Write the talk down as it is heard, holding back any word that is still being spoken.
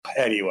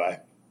Anyway.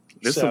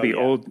 This will be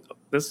old.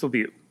 This will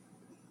be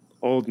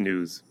old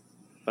news,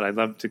 but I'd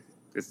love to.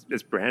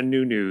 It's brand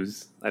new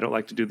news. I don't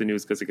like to do the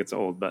news because it gets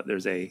old, but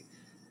there's a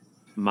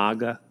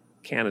MAGA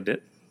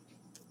candidate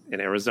in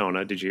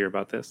Arizona. Did you hear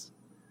about this?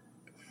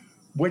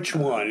 Which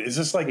one? Is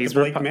this like the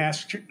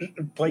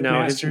Blake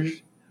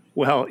Masters?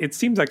 Well, it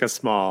seems like a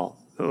small.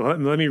 Let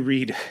me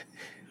read.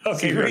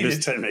 Okay, read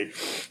it to me.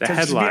 The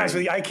headline. To be honest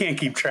with you, I can't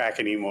keep track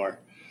anymore.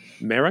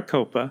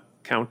 Maricopa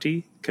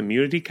County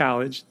Community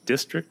College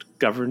District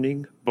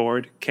Governing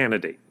Board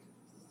candidate.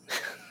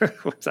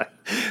 What's that?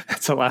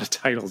 That's a lot of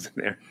titles in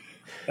there.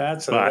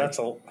 That's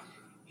a.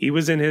 He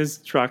was in his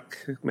truck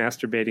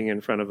masturbating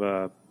in front of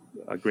a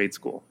grade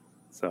school,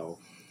 so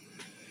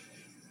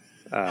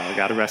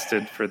got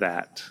arrested for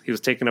that. He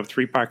was taking up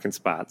 3 parking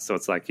spots, so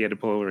it's like he had to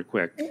pull over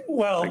quick.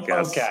 Well,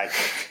 okay.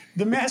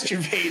 The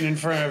masturbating in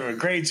front of a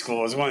grade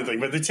school is one thing,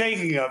 but the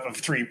taking up of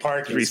 3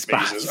 parking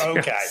spaces,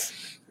 okay.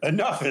 Yes.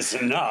 Enough is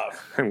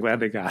enough. I'm glad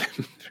they got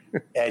him.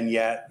 And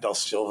yet they'll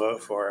still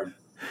vote for him.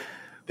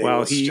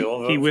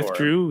 He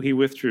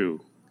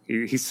withdrew.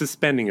 He's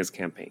suspending his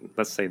campaign.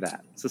 Let's say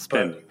that.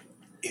 Suspending.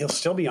 But he'll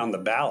still be on the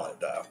ballot,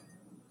 though.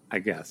 I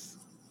guess.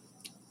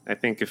 I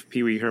think if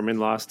Pee Wee Herman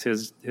lost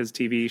his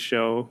TV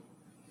show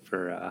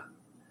for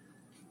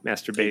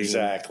masturbating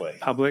in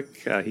public,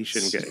 he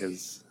shouldn't get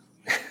his...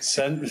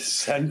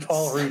 Send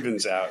Paul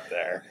Rubens out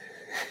there.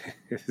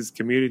 His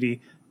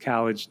community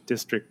college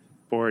district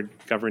board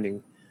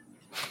governing,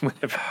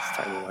 whatever his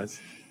title was.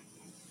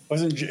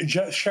 Wasn't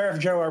Sheriff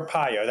Joe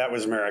Arpaio? That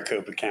was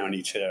Maricopa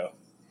County, too.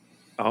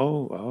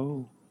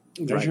 Oh.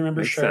 Don't you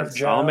remember Sheriff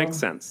Joe? All makes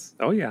sense.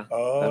 Oh, yeah.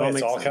 Oh,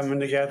 it's all coming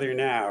together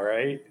now,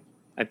 right?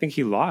 I think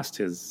he lost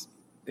his...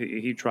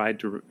 He tried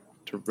to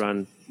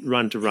run.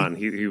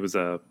 He was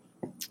a...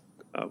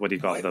 what do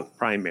you call it? The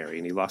primary,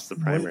 and he lost the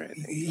primary, I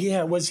think.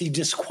 Yeah, was he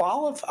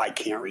disqualified? I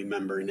can't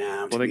remember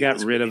now. Well, they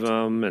got rid of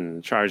him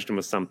and charged him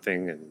with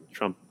something, and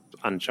Trump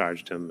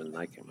uncharged him, and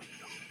I can't remember.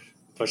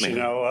 But you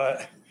know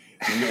what?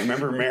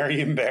 Remember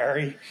Marion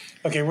Barry?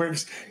 Okay, we're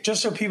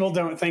just so people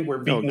don't think we're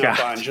beating up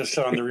on just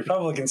on the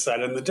Republican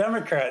side. On the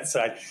Democrat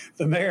side,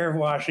 the mayor of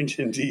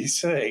Washington,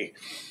 D.C.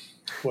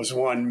 was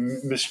one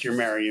Mr.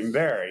 Marion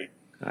Barry.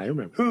 I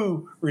remember.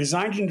 Who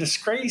resigned in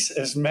disgrace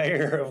as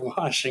mayor of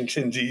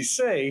Washington,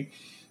 D.C.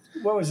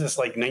 What was this,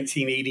 like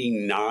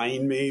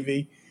 1989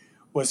 maybe?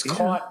 Was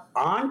caught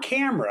on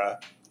camera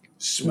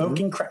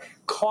smoking crack.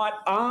 Caught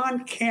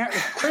on camera.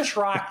 Chris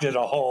Rock did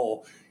a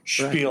whole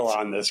spiel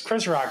on this.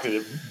 Chris Rock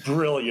did a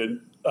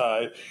brilliant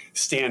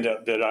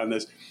stand-up bit on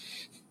this.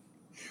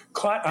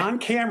 Caught on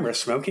camera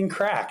smoking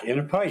crack in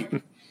a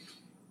pipe.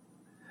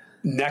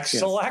 Next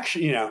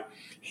election,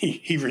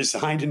 he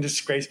resigned in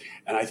disgrace,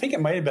 and I think it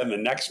might have been the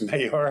next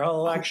mayoral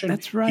election.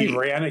 That's right. He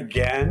ran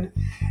again,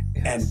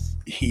 and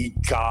he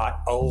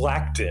got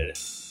elected.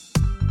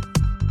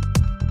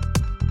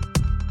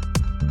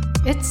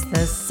 It's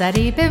the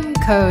Seti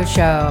Bimco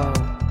Show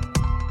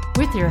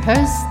with your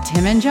hosts,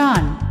 Tim and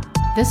John.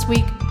 This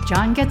week,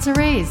 John gets a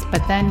raise,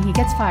 but then he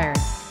gets fired.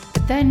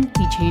 But then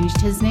he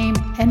changed his name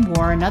and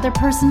wore another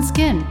person's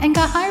skin and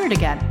got hired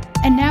again.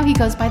 And now he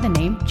goes by the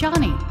name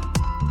Johnny.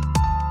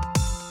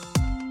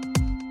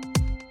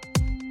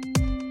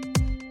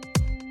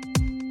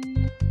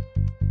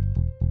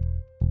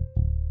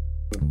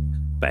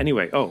 But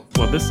anyway,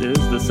 this is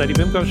the Seti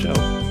Bimco Show.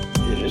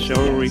 It is a show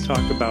where we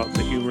talk about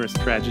the humorous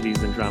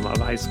tragedies and drama of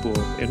high school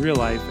in real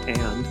life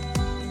and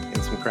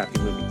in some crappy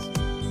movies.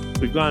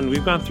 We've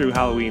gone through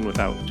Halloween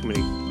without too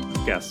many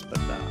guests, but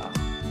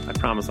I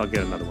promise I'll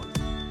get another one.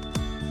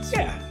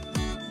 Yeah.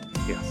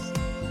 Yes.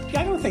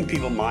 Yeah, I don't think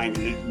people mind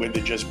with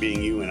it just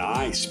being you and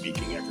I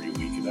speaking every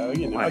week, though.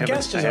 A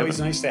guest is always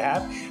nice to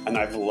have, and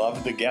I've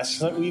loved the guests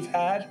that we've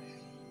had.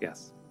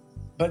 Yes.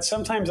 But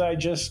sometimes I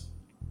just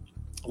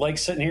like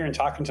sitting here and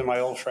talking to my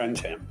old friend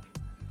Tim.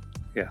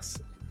 Yes.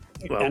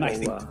 Well, and I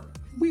think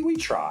we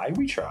try.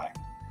 We try.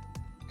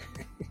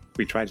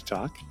 We try to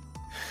talk?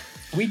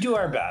 We do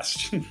our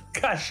best.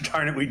 Gosh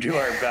darn it, we do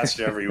our best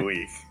every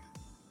week.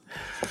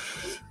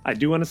 I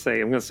do want to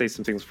say, I'm going to say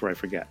some things before I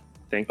forget.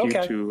 Thank you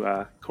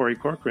to Corey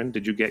Corcoran.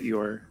 Did you get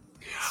your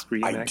Screen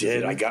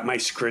magazine? Did. I got my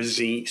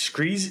Screezine.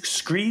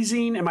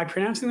 Am I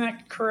pronouncing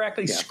that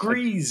correctly? Yeah,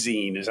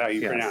 Screezine is how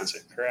you pronounce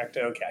it, correct?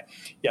 Okay.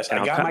 Yes,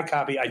 I got my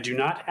copy. I do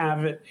not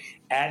have it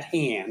at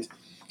hand.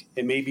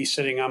 It may be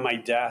sitting on my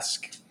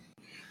desk,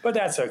 but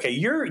that's okay.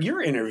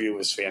 Your interview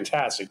was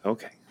fantastic.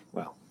 Okay.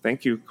 Well,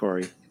 thank you,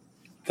 Corey.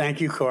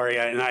 Thank you, Corey.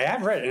 And I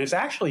have read it, and it's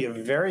actually a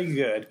very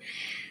good.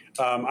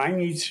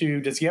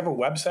 Does he have a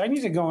website? I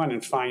need to go on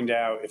and find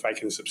out if I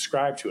can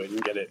subscribe to it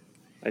and get it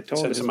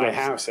sent to my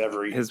house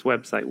his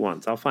website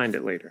once. I'll find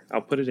it later.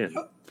 I'll put it in.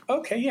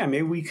 Okay, yeah,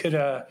 maybe we could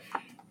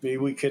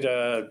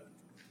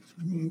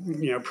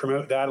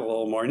promote that a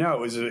little more.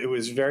 No, it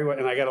was very well,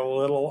 and I got a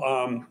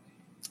little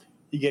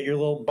you get your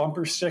little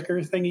bumper sticker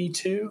thingy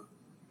too.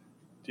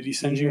 Did he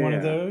send you one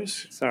of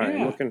those? Sorry,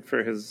 I'm looking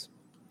for his.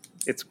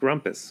 It's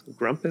Grumpus.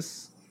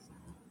 Grumpus.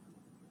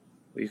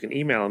 Well, you can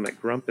email him at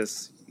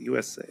Grumpus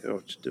USA.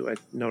 Oh, I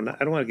don't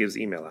want to give his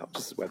email out.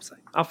 Just his website.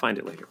 I'll find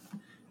it later.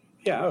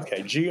 Yeah,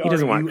 okay. He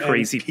doesn't want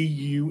crazy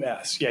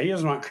Grumpus. Yeah, he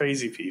doesn't want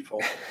crazy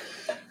people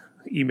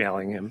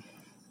emailing him.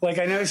 Like,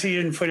 I noticed he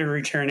didn't put a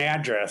return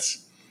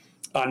address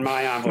on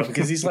my envelope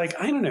because he's like,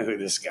 I don't know who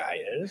this guy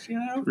is, you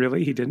know?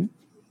 Really? He didn't?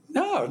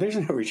 No, there's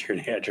no return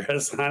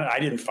address. I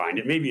didn't find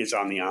it. Maybe it's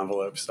on the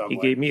envelope somewhere.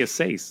 He gave me a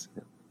SACE.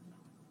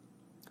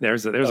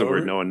 There's a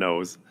word no one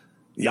knows.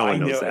 No one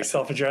knows that. A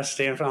self-addressed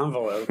stamped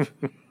envelope.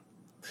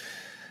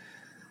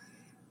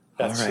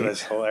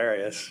 That's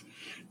hilarious.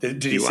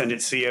 Did he send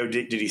it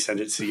COD? Did he send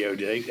it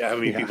COD? How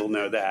many people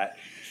know that?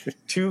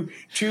 Two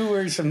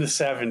words from the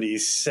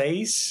 70s,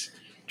 SACE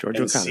George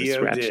and O'Connor COD.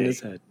 scratching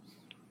his head.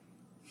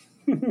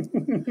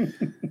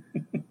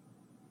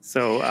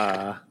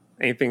 So,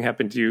 anything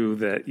happened to you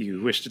that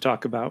you wish to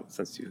talk about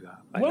since you?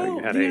 I know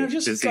you had a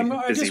busy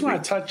I just want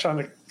week. to touch on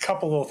a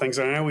couple little things.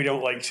 I know we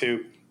don't like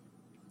to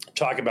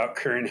talk about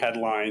current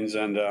headlines,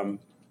 and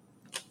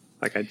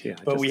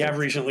but we have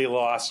recently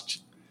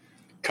lost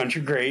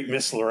country great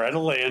Miss Loretta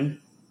Lynn.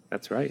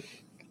 That's right.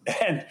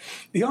 And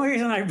the only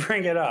reason I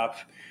bring it up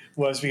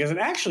was because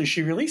actually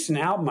she released an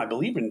album, I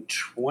believe, in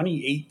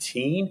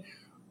 2018,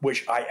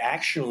 which I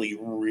actually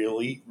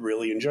really,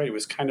 really enjoyed. It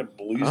was kind of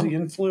bluesy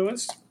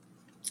influenced.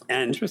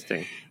 And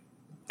interesting.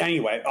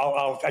 Anyway,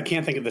 I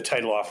can't think of the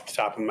title off the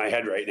top of my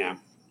head right now.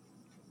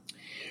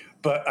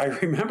 But I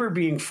remember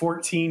being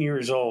 14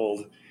 years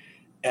old,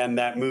 and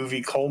that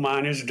movie Coal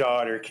Miner's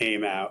Daughter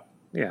came out.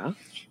 Yeah.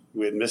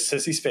 With Miss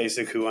Sissy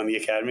Spacek, who won the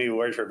Academy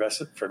Award for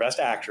Best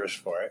Actress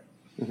for it.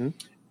 Mm-hmm.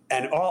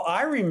 And all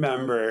I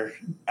remember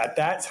at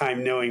that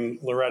time knowing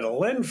Loretta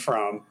Lynn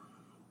from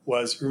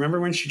was, remember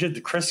when she did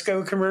the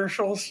Crisco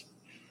commercials?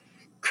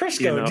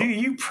 Crisco, do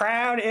you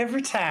proud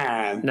every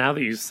time. Now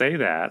that you say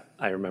that,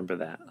 I remember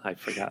that. I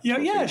forgot.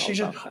 She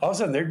just, all of a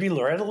sudden there'd be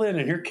Loretta Lynn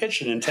in her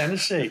kitchen in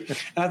Tennessee.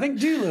 And I think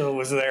Doolittle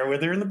was there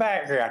with her in the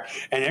background.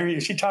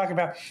 And she'd talk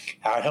about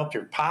how it helped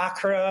her pie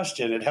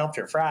crust and it helped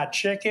her fried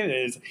chicken.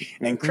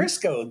 And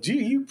Crisco, do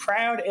you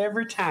proud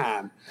every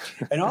time.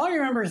 And all I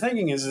remember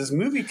thinking is this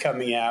movie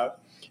coming out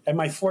and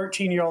my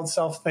 14-year-old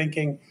self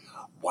thinking,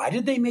 why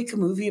did they make a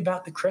movie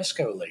about the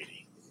Crisco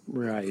lady?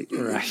 Right.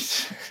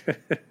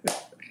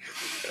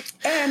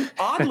 And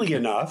oddly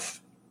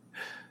enough,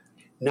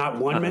 not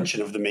one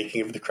mention of the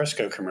making of the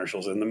Crisco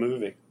commercials in the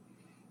movie.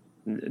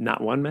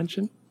 Not one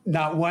mention?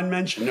 Not one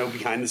mention. No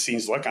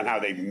behind-the-scenes look on how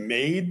they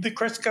made the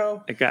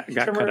Crisco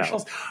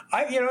commercials.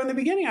 Cut out. In the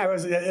beginning,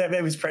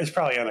 it's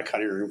probably on a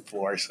cutting room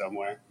floor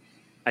somewhere.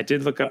 I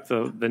did look up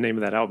the name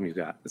of that album you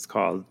got. It's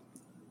called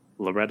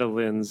Loretta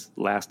Lynn's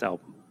Last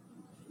Album.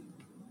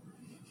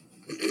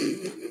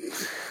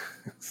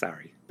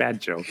 Sorry, bad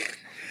joke.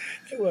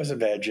 It was a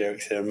bad joke,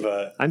 Tim,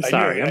 but I'm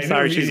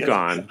sorry she's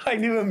gone. I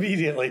knew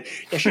immediately.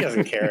 Yeah, she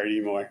doesn't care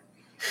anymore.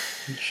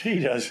 She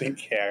doesn't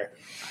care.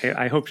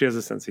 I hope she has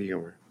a sense of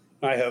humor.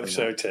 I hope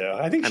so, too.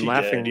 I think I'm she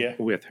laughing did, yeah.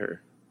 with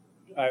her.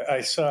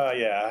 I saw,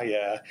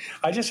 yeah.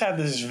 I just had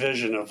this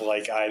vision of,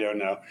 like, I don't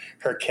know,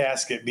 her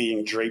casket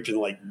being draped in,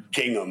 like,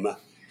 gingham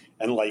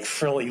and, like,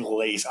 frilly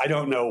lace. I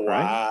don't know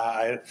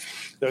why. Right?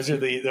 Those are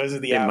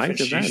the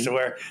outfits she used to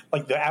wear.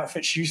 Like, the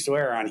outfit she used to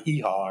wear on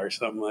Hee Haw or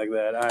something like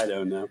that. I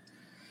don't know.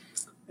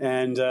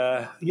 And,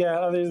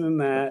 other than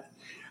that.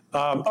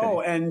 Okay.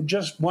 Oh, and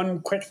just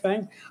one quick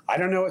thing. I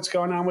don't know what's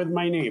going on with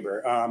my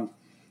neighbor.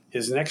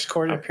 His next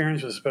court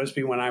appearance was supposed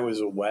to be when I was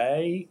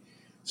away.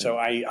 So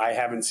I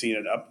haven't seen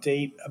an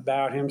update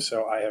about him,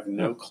 so I have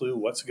no clue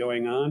what's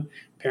going on.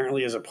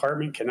 Apparently his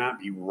apartment cannot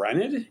be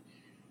rented.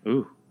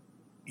 Ooh.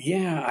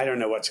 Yeah, I don't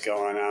know what's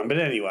going on. But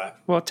anyway.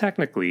 Well,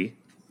 technically,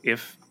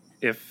 if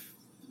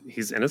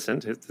he's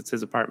innocent, it's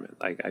his apartment.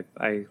 Like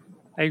I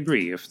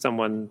agree. If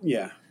someone...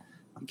 Yeah.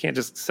 You can't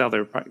just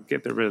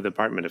get rid of the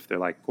apartment if they're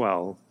like,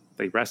 well,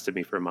 they arrested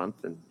me for a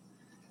month and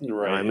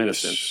I'm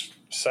innocent.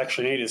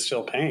 Section 8 is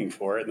still paying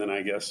for it, then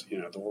I guess,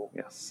 the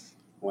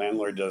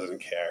landlord doesn't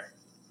care.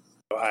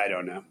 I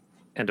don't know.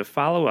 And to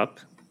follow up,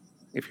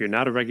 if you're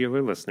not a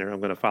regular listener, I'm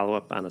going to follow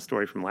up on a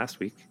story from last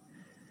week.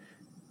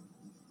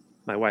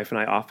 My wife and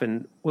I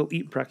often will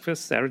eat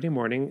breakfast Saturday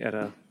morning at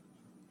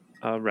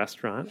a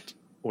restaurant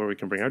where we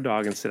can bring our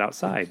dog and sit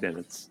outside. And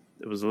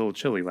it was a little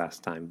chilly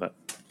last time, but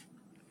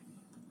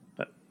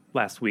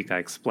last week I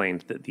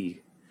explained that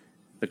the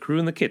crew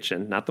in the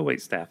kitchen, not the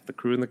waitstaff, the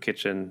crew in the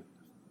kitchen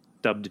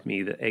dubbed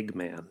me the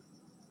Eggman.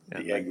 The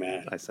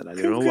Eggman. I said, I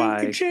don't know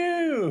why.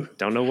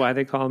 Don't know why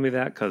they call me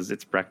that, because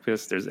it's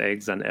breakfast. There's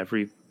eggs on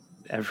every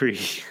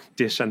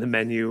dish on the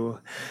menu.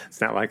 It's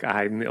not like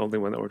I'm the only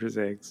one that orders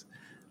eggs.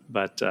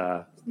 But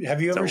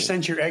have you ever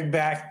sent your egg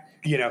back?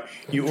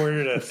 You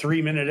ordered a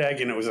 3-minute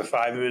egg and it was a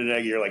 5-minute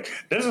egg. You're like,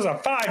 this is a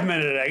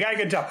 5-minute egg. I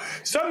can tell.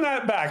 Send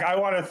that back. I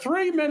want a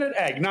 3-minute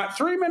egg, not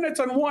 3 minutes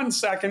and 1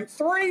 second.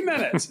 3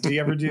 minutes. Do you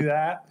ever do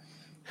that?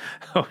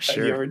 Oh,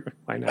 sure.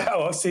 Why not?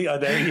 Oh, see,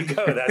 there you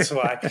go. That's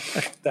why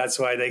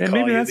they call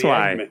maybe you that's the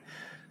why. Eggman.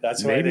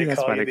 That's why they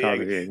call you the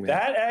Eggman.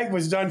 That egg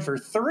was done for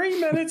 3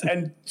 minutes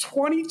and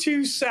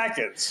 22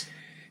 seconds.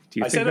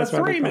 I said a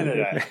 3-minute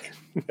egg.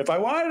 If I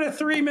wanted a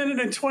 3-minute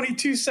and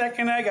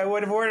 22-second egg, I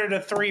would have ordered a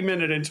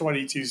 3-minute and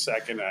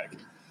 22-second egg.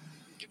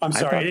 I'm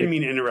sorry, I didn't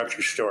mean to interrupt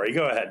your story.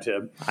 Go ahead,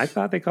 Tim. I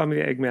thought they called me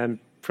the Eggman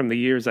from the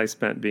years I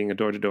spent being a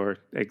door-to-door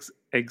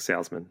egg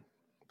salesman.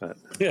 But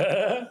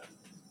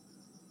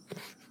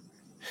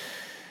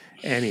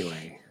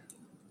anyway.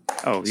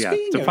 Oh, yeah.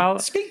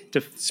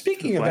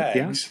 Speaking of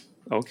eggs.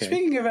 Yeah? Okay.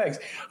 Speaking of eggs,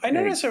 I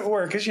notice at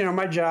work, because,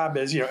 my job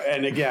is,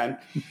 and again,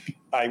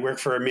 I work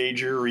for a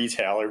major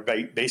retailer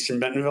based in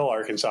Bentonville,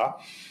 Arkansas.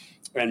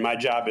 And my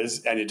job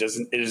is, and it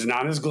is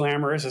not as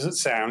glamorous as it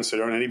sounds, so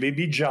don't anybody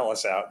be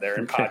jealous out there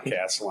in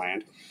podcast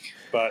land.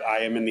 But I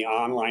am in the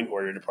online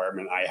order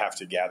department. I have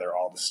to gather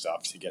all the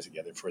stuff to get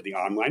together for the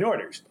online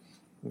orders.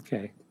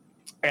 Okay.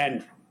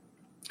 And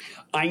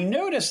I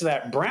noticed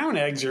that brown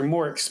eggs are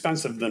more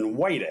expensive than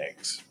white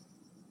eggs.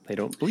 They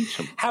don't bleach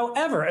them.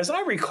 However, as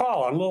I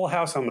recall on Little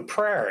House on the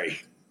Prairie,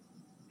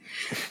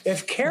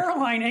 if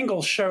Caroline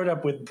Ingalls showed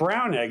up with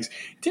brown eggs,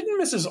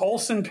 didn't Mrs.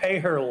 Olsen pay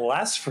her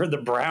less for the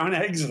brown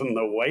eggs than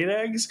the white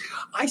eggs?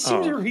 I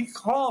seem to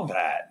recall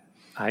that.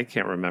 I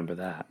can't remember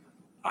that.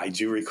 I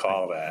do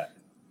recall that.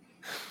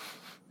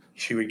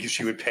 She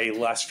would pay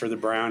less for the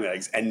brown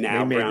eggs, and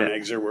now brown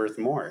eggs are worth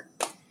more.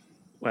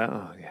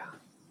 Well, yeah.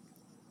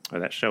 Or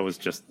that show was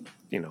just,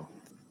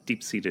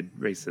 deep-seated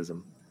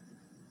racism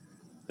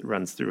that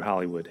runs through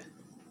Hollywood.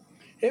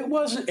 It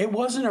wasn't a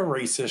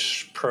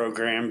racist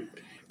program,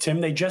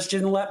 Tim. They just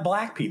didn't let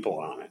black people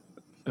on it.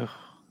 Ugh.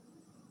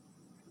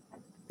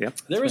 Yep.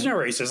 There was no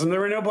racism.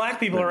 There were no black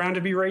people around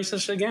to be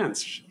racist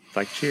against.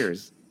 Like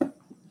Cheers.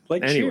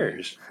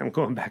 Cheers. I'm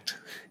going back to...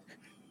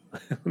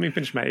 Let me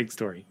finish my egg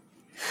story.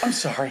 I'm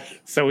sorry.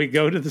 So we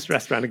go to this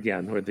restaurant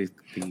again where the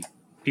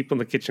people in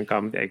the kitchen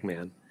call me the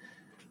Eggman.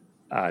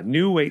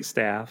 New wait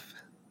staff.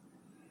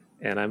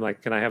 And I'm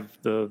like, can I have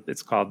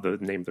it's called the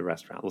name of the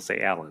restaurant. We'll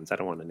say Allen's. I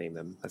don't want to name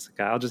them. I said,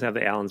 I'll just have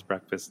the Allen's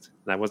breakfast.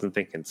 And I wasn't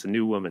thinking, it's a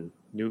new woman,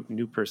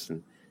 new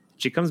person.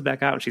 She comes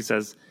back out and she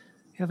says,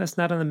 yeah, that's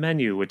not on the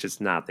menu, which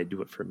it's not. They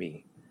do it for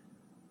me.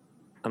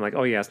 I'm like,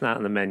 oh yeah, it's not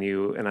on the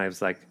menu. And I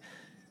was like,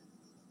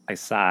 I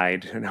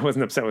sighed and I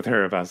wasn't upset with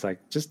her, but I was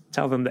like, just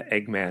tell them the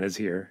Eggman is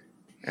here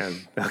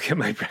and they'll get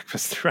my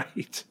breakfast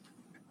right.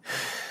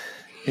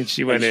 And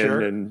she went in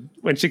and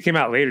when she came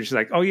out later, she's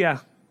like, oh yeah,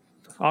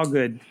 all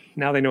good.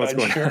 Now they know what's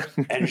going on.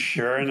 And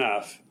sure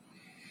enough,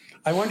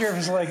 I wonder if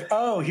it's like,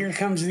 oh, here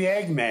comes the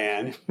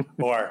Eggman,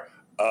 or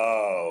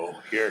oh,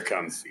 here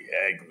comes the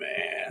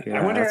Eggman.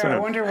 Yeah, I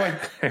wonder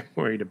what I'm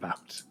worried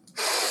about.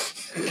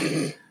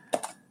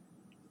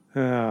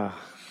 That's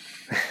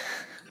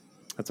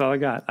all I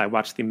got. I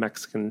watched the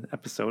Mexican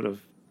episode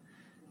of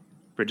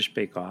British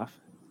Bake Off,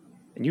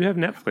 and you have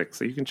Netflix,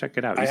 so you can check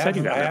it out. You said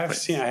you got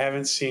Netflix. I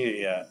haven't seen it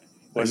yet.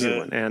 Was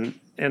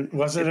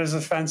it as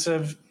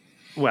offensive?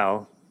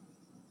 Well.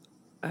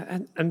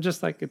 I'm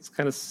just like, it's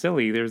kind of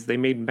silly. They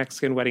made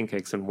Mexican wedding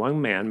cakes, and one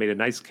man made a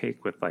nice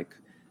cake with like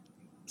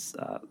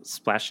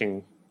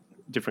splashing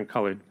different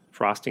colored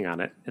frosting on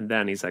it. And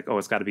then he's like, oh,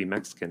 it's got to be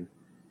Mexican.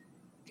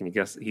 Can you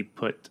guess? He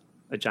put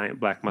a giant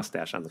black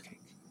mustache on the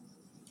cake,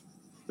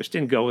 which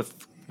didn't go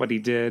with what he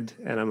did.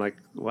 And I'm like,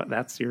 what?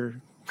 That's your,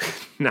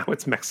 now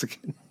it's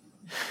Mexican.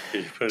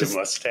 Did you put a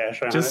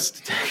mustache on it?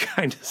 Just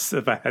kind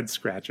of a head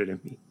scratcher to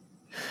me.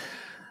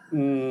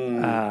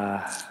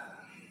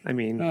 I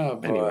mean,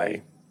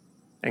 anyway.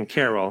 And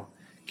Carol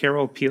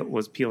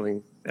was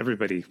peeling.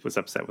 Everybody was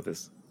upset with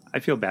this. I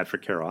feel bad for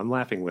Carol. I'm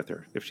laughing with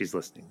her if she's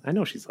listening. I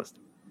know she's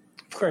listening.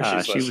 Of course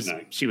she's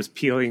listening. She was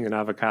peeling an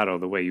avocado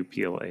the way you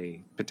peel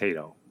a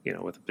potato,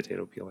 with a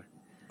potato peeler.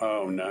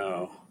 Oh,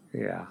 no.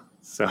 Yeah.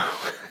 So,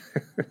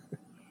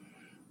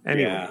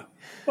 anyway. Yeah.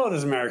 Well, it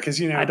doesn't matter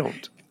because, I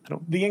don't.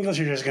 The English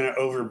are just going to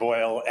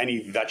overboil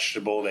any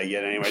vegetable they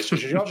get anyway. So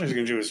all she's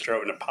going to do is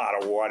throw it in a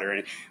pot of water.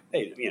 And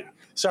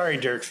sorry,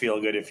 Dirk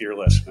Feelgood, if you're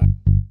listening.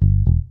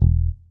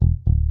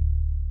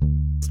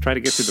 Let's try to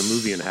get through the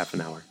movie in half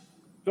an hour.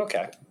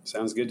 Okay,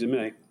 sounds good to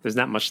me. There's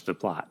not much to the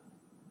plot,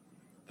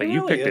 but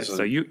you picked it,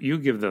 so you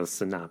give the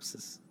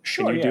synopsis.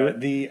 Sure, Can you do it?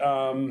 The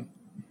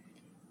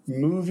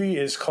movie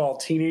is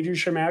called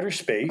Teenagers from Outer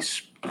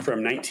Space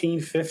from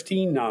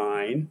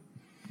 1959.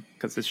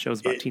 Because this show's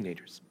about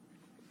teenagers.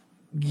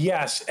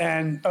 Yes,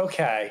 and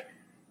okay.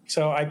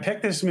 So I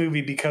picked this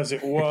movie because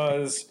it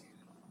was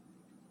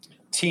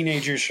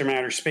Teenagers from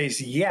Outer Space,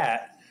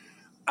 yet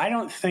I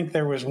don't think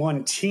there was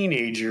one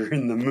teenager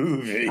in the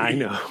movie. I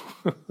know.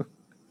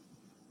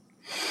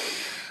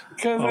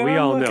 Because we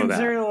all know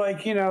that.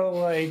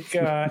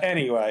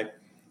 Anyway.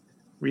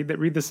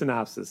 Read the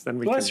synopsis.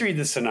 Let's read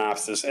the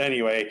synopsis.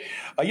 Anyway,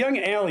 a young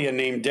alien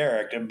named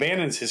Derek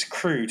abandons his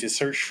crew to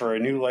search for a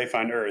new life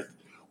on Earth,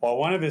 while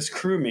one of his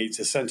crewmates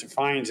is sent to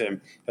find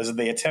him as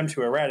they attempt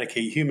to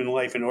eradicate human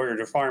life in order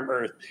to farm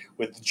Earth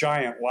with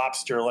giant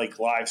lobster-like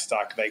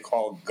livestock they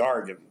call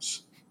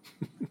gargons.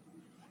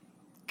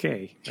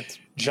 Okay.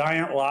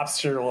 Giant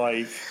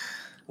lobster-like.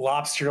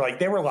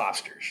 They were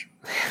lobsters.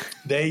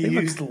 They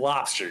used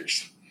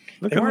lobsters.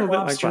 They weren't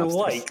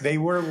lobster-like. They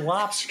were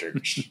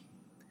lobsters.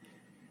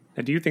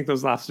 Now, do you think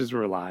those lobsters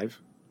were alive?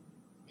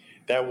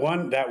 That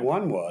one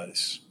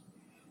was.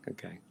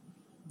 Okay.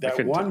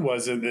 That one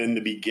was in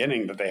the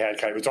beginning that they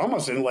had. It was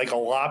almost in like a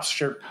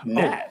lobster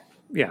net.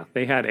 Yeah,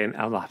 they had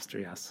a lobster,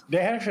 yes. They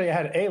actually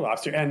had a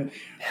lobster, and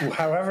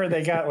however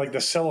they got like the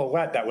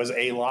silhouette, that was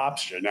a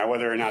lobster. Now,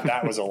 whether or not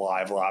that was a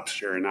live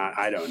lobster or not,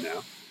 I don't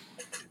know.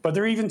 But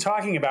they're even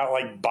talking about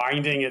like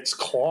binding its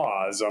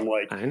claws. I'm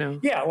like, I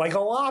know. Yeah, like a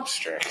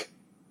lobster.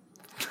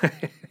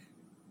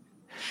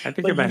 I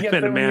think it might have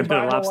been a man in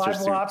a lobster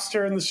suit.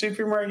 Lobster in the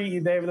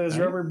supermarket, they have those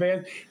rubber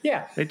bands.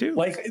 Yeah, they do.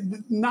 Like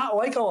not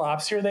like a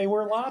lobster, they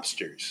were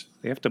lobsters.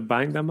 They have to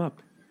bind them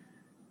up.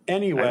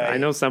 Anyway, I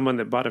know someone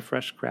that bought a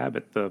fresh crab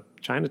at the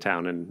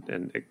Chinatown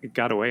and it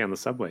got away on the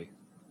subway.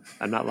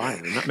 I'm not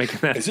lying. I'm not making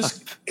that up.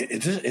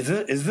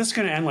 Is this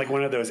going to end like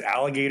one of those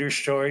alligator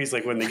stories,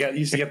 like when they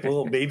used to get the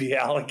little baby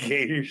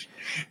alligators?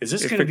 Is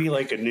this going to be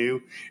like a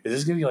new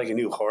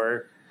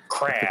horror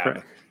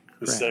crab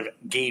instead of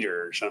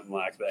gator or something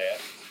like that?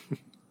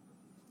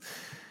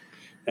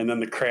 And then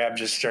the crab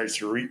just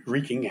starts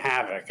wreaking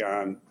havoc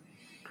on.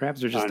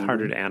 Crabs are just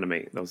harder to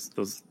animate.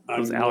 Those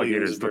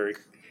alligators look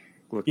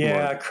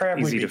yeah,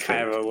 crab would be kind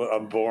fake. of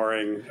a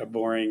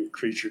boring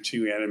creature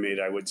to animate,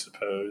 I would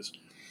suppose.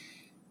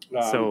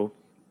 So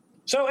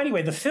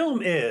anyway, the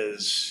film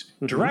is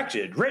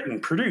directed, written,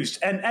 produced,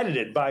 and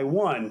edited by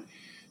one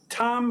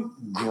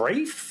Tom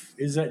Graeff.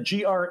 Is that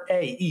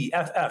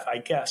Graeff? I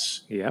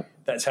guess. Yep,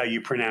 that's how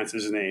you pronounce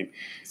his name.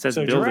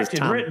 So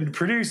directed, written,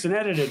 produced, and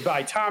edited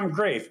by Tom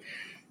Graeff.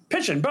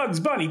 Pitching Bugs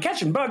Bunny,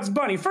 catching Bugs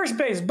Bunny, first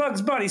base Bugs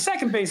Bunny,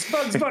 second base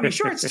Bugs Bunny,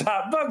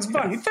 shortstop Bugs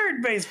Bunny,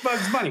 third base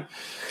Bugs Bunny.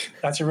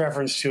 That's a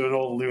reference to an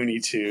old Looney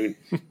Tune.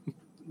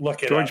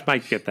 Look it George up.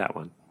 might get that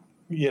one.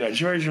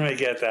 George might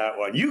get that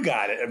one. You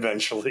got it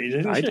eventually,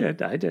 didn't you?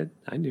 I did.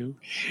 I knew.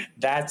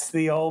 That's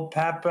the old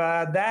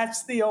Peppa.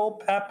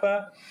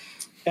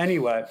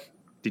 Anyway.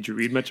 Did you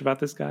read much about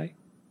this guy?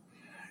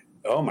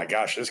 Oh my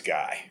gosh, this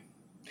guy.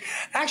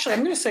 Actually,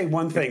 I'm going to say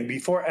one thing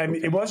before. I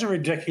mean, it was a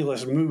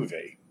ridiculous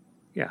movie.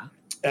 Yeah.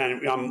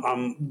 And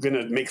I'm going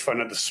to make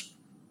fun of this,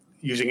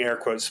 using air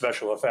quotes,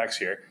 special effects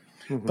here.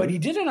 Mm-hmm. But he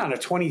did it on a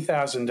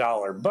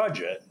 $20,000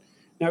 budget.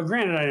 Now,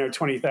 granted, I know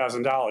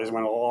 $20,000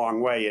 went a long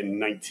way in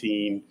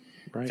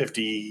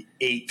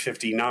 1958,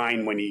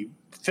 59 when he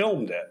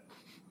filmed it.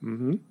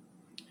 Mm-hmm.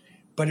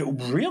 But it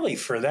really,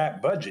 for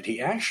that budget, he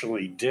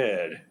actually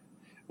did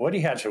what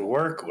he had to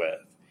work with.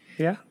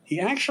 Yeah. He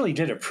actually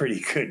did a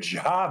pretty good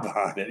job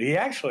on it. He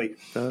actually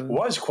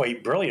was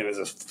quite brilliant as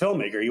a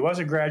filmmaker. He was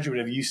a graduate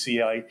of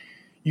UCLA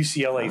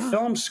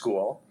Film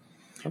School.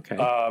 Okay.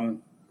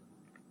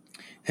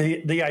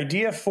 The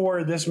idea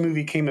for this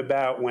movie came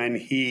about when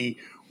he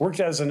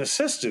worked as an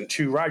assistant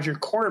to Roger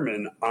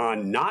Corman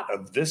on Not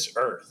of This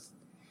Earth.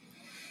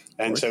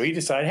 And so he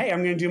decided, hey,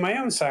 I'm going to do my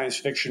own science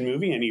fiction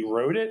movie. And he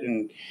wrote it,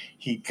 and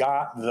he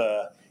got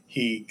an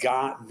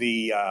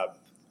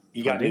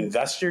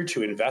investor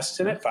to invest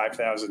in it,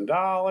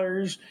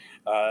 $5,000.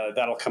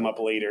 That'll come up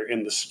later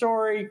in the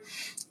story.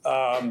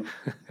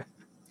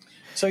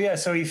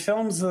 So he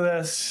films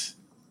this.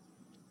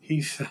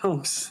 He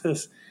films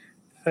this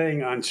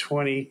thing on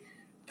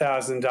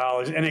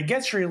 $20,000, and it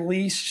gets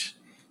released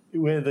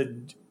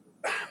in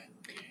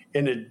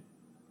a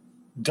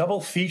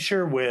double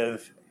feature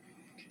with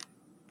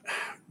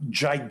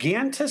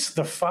Gigantus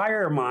the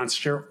Fire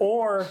Monster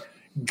or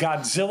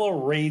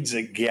Godzilla Raids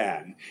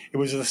Again. It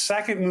was the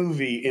second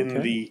movie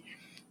in the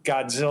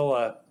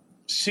Godzilla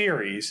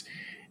series.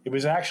 It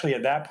was actually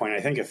at that point, I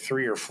think, a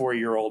 3 or 4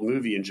 year old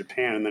movie in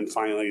Japan, and then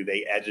finally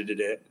they edited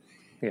it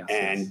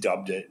and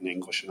dubbed it in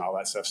English and all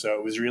that stuff. So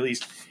it was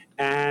released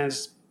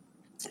as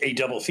a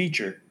double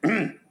feature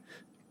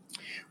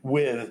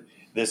with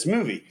this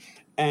movie.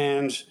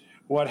 And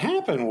what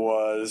happened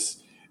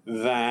was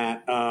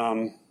that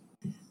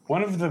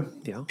one of the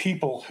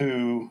people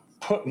who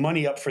put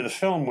money up for the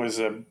film was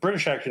a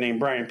British actor named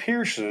Brian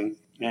Pearson,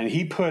 and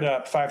he put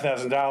up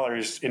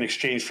 $5,000 in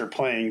exchange for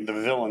playing the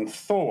villain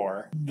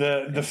Thor.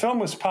 The film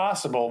was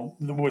profitable,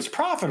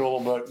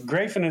 but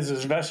Graeff and his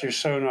investors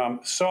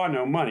saw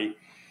no money,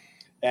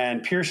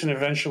 and Pearson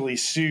eventually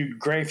sued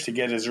Graeff to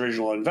get his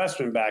original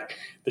investment back.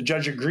 The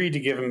judge agreed to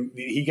give him,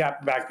 he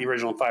got back the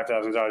original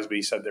 $5,000, but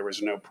he said there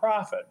was no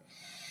profit.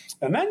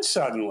 And then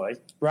suddenly,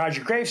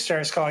 Roger Graeff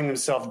starts calling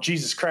himself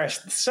Jesus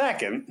Christ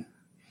II.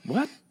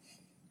 What?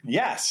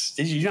 Yes.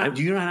 Do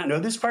you not know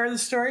this part of the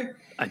story?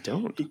 I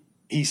don't.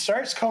 He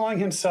starts calling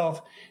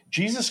himself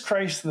Jesus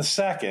Christ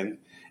II,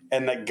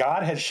 and that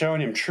God had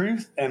shown him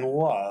truth and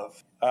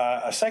love.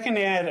 A second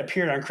ad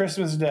appeared on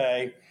Christmas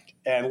Day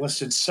and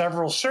listed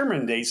several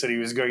sermon dates that he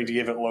was going to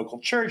give at local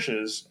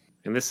churches.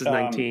 And this is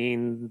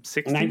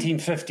 1960?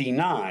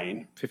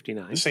 1959.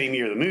 59. The same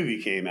year the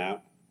movie came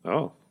out.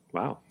 Oh,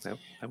 wow. That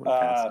went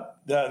fast.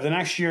 The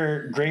next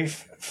year,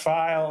 Graeff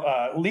filed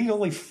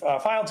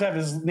to have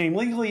his name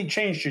legally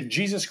changed to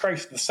Jesus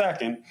Christ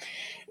II.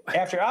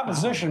 After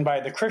opposition by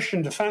the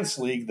Christian Defense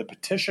League, the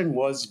petition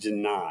was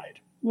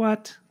denied.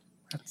 What?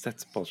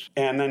 That's bullshit.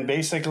 And then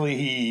basically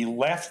he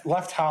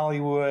left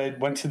Hollywood,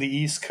 went to the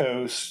East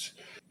Coast.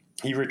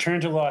 He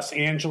returned to Los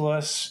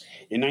Angeles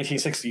in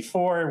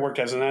 1964 and worked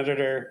as an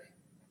editor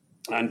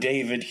on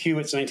David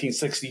Hewitt's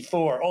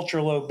 1964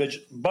 ultra-low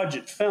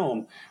budget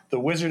film, The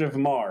Wizard of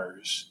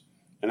Mars.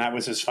 And that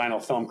was his final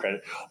film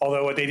credit.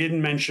 Although what they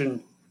didn't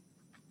mention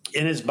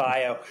in his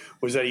bio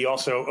was that he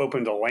also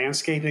opened a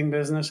landscaping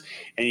business,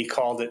 and he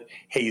called it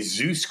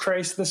Jesus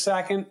Christ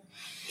II.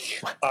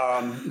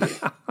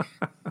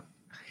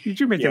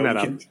 You're making that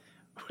up.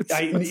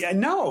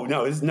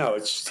 No,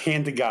 it's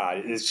hand to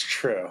God. It's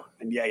true.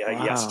 And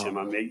wow. Yes, Tim,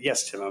 I'm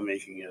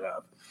making it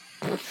up.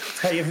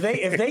 Hey, if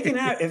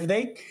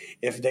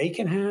they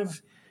can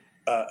have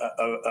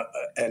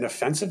an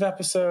offensive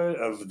episode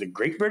of the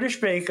Great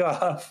British Bake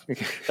Off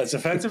that's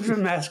offensive to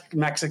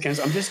Mexicans,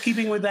 I'm just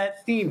keeping with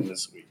that theme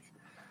this week.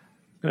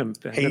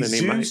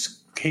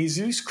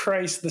 Jesus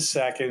Christ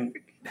II,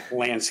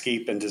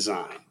 Landscape and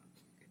Design.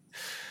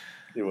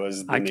 It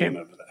was the name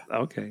of that.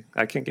 Okay,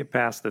 I can't get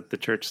past that the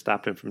church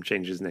stopped him from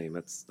changing his name.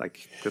 That's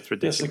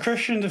ridiculous. Yes, the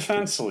Christian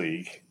Defense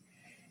League.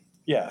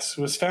 Yes,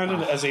 was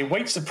founded as a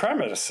white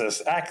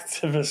supremacist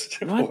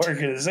activist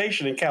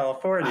organization in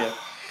California,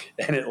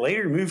 and it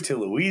later moved to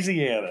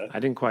Louisiana. I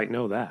didn't quite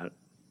know that.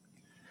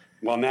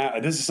 Well, now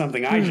this is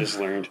something I just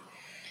learned.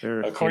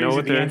 According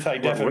to the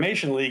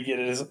Anti-Defamation League,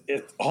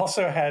 it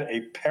also had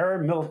a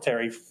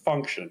paramilitary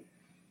function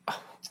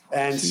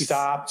and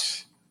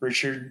stopped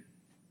Richard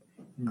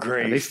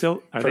Grafe. Are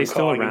they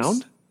still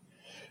around?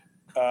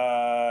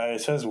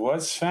 It says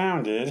was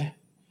founded.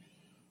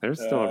 They're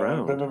still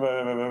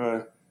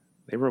around.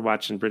 They were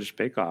watching British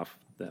Bake Off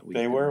that week.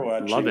 They were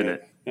watching loving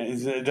it.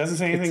 It doesn't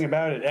say anything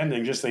about it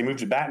ending. Just they moved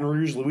to Baton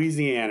Rouge,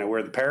 Louisiana,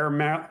 where the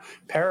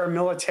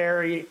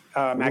paramilitary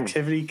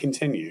activity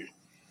continued.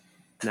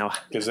 Now,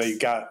 because they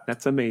got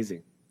that's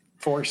amazing.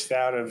 Forced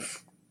out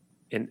of.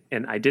 And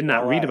I did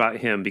not read about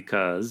him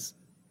because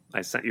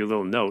I sent you a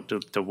little note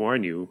to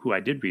warn you who I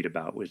did read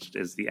about, which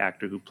is the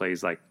actor who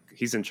plays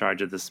he's in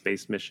charge of the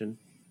space mission.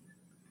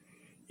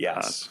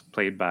 Yes.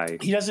 Played by...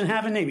 He doesn't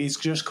have a name. He's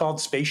just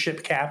called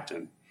Spaceship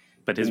Captain.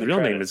 But his real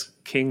name is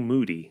King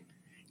Moody.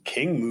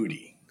 King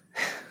Moody.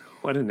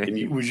 What a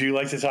name. Would you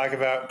like to talk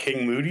about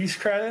King Moody's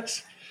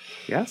credits?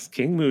 Yes,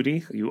 King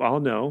Moody. You all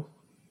know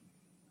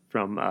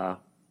from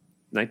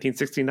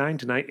 1969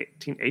 to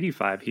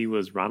 1985, he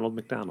was Ronald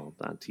McDonald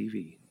on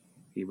TV.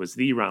 He was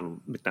the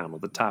Ronald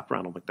McDonald, the top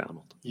Ronald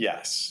McDonald.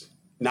 Yes.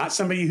 Not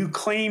somebody who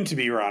claimed to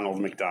be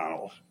Ronald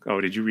McDonald. Oh,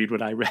 did you read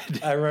what I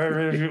read? I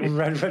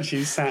read what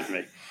you sent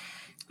me.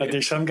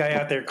 There's some guy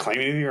out there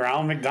claiming to be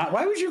Ronald McDonald.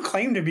 Why would you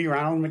claim to be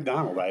Ronald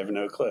McDonald? I have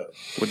no clue.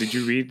 Well, did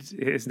you read?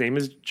 His name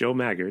is Joe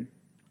Maggard.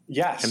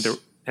 Yes.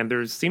 And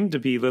there seemed to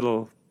be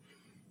little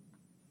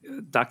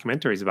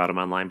documentaries about him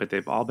online, but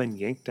they've all been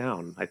yanked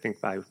down, I think,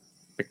 by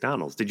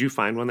McDonald's. Did you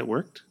find one that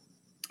worked?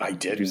 I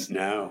didn't.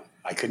 No,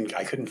 I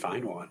couldn't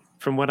find one.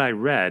 From what I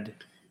read,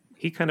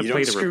 he kind of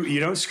played you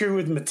don't screw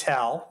with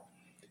Mattel.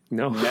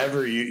 No,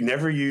 never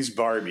use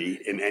Barbie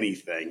in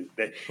anything.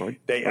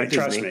 They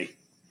trust me.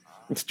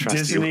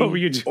 Disney what were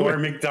you doing? or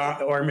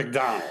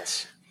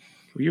McDonald's.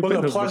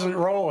 Well, the Pleasant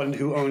Rowland,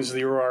 who owns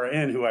the Aurora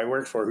Inn, who I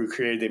worked for, who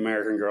created the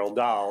American Girl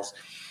dolls,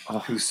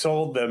 who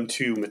sold them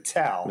to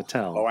Mattel.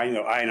 Oh, I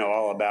know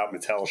all about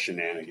Mattel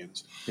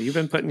shenanigans. You've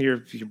been putting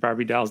your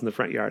Barbie dolls in the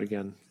front yard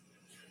again.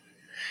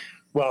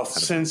 Well,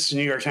 since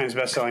New York Times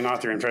bestselling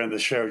author and friend of the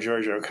show,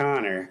 George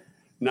O'Connor,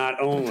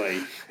 not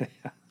only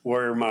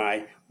were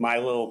my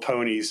little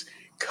ponies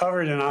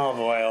covered in olive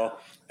oil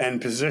and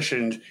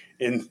positioned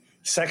in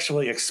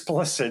sexually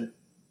explicit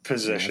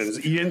positions.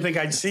 Yes. You didn't think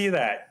I'd see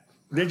that,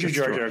 did you,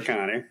 George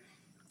O'Connor?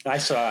 I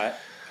saw it.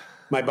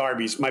 My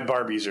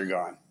Barbies are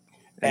gone.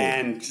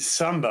 And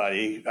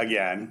somebody,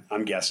 again,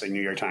 I'm guessing,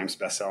 New York Times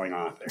bestselling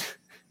author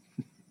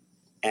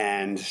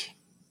and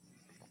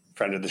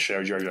friend of the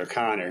show, George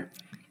O'Connor,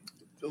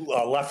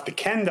 left the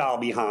Ken doll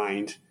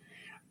behind,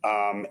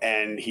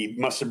 and he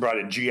must have brought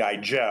a G.I.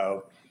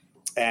 Joe,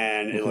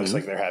 and it looks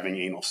like they're having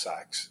anal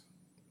sex.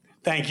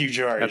 Thank you,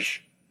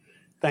 George.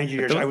 Thank you,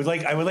 George. I would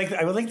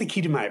like the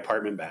key to my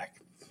apartment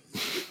back.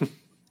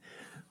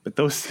 But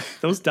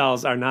those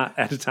dolls are not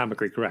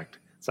anatomically correct,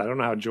 so I don't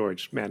know how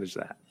George managed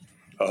that.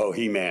 Oh,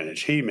 he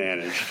managed.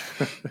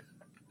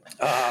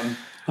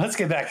 Let's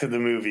get back to the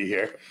movie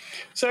here.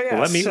 So yeah,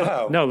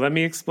 let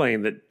me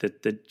explain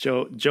that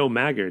Joe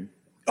Maggard.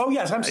 Oh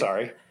yes, I'm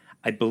sorry.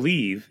 I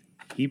believe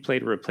he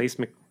played a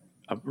replacement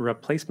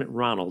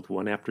Ronald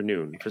one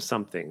afternoon for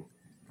something.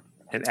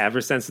 And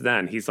ever since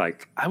then, he's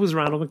like, I was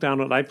Ronald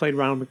McDonald. I played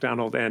Ronald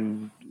McDonald,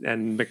 and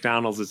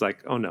McDonald's is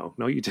like, oh no,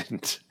 you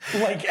didn't.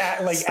 Like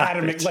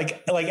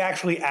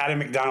actually Adam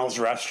McDonald's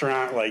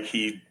restaurant. Like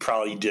he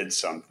probably did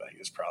something.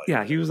 It's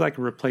probably he was like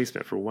a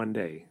replacement for one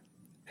day.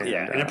 And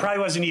it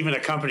probably wasn't even a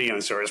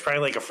company-owned store. It's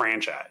probably like a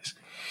franchise.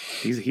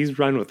 He's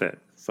run with it.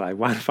 So I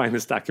want to find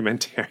this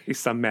documentary.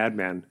 Some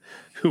madman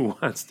who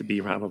wants to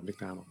be Ronald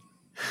McDonald.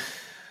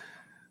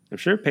 I'm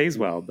sure it pays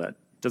well, but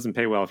it doesn't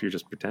pay well if you're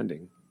just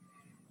pretending.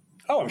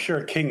 Oh, I'm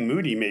sure King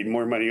Moody made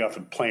more money off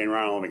of playing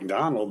Ronald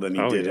McDonald than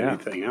he did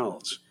anything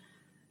else.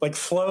 Like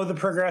Flo the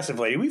Progressive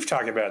Lady. We've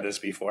talked about this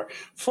before.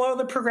 Flo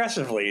the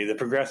Progressive Lady, the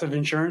Progressive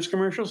insurance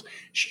commercials.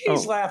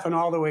 She's laughing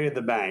all the way to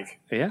the bank.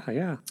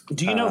 Yeah.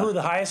 Do you know who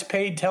the highest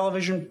paid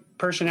television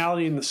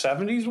personality in the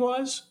 70s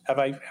was? Have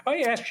I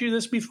asked you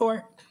this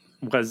before?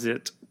 Was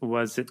it the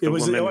It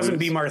woman? It wasn't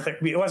B. Martha.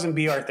 It wasn't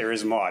B. Arthur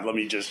is Maud. Let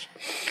me just.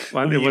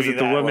 Well, was it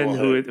the woman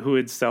who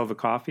would sell the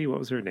coffee? What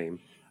was her name?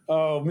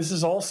 Oh,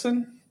 Mrs.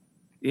 Olson.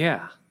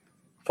 Yeah.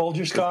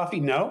 Folgers Coffee.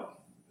 No.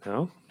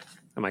 No.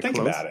 Am I Think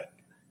close? about it.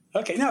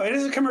 Okay, no, it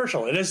is a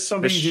commercial. It is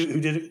somebody who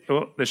did it.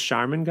 Oh, the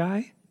Charmin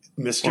guy?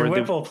 Mr.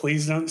 Whipple,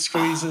 please don't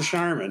squeeze the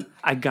Charmin.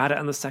 I got it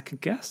on the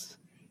second guess.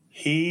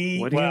 What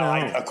do you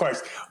know? Of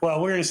course.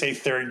 Well, we're going to say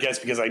third guess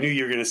because I knew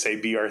you were going to say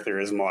B. Arthur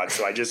is Maud,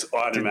 so I just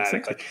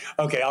automatically.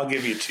 Okay, I'll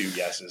give you 2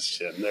 guesses,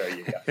 Tim. There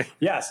you go.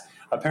 Yes,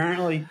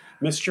 apparently,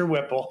 Mr.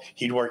 Whipple,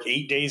 he'd work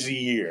 8 days a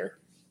year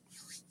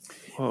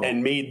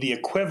and made the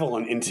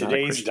equivalent in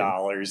today's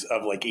dollars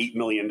of like $8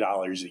 million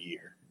a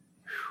year.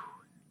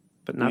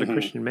 But not a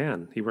Christian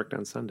man. He worked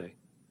on Sunday.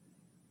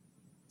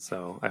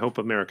 So I hope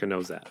America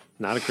knows that.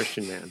 Not a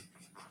Christian man.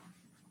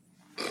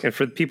 And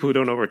for the people who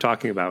don't know what we're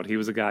talking about, he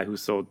was a guy who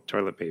sold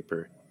toilet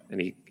paper. And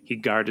he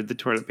guarded the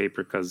toilet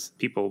paper because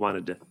people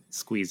wanted to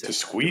squeeze it. To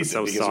squeeze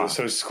it because it was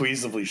so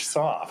squeezably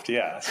soft,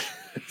 yes.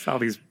 It's all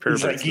these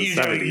perverts like, in the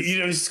 70s. You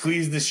don't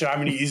squeeze the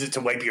Charmin, you use it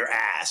to wipe your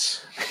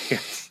ass.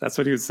 Yes, that's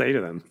what he would say to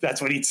them.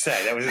 That's what he'd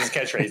say. That was his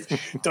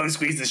catchphrase. Don't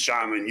squeeze the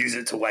Charmin, use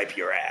it to wipe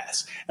your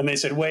ass. And they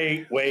said,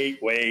 wait.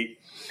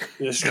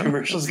 This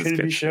commercial's going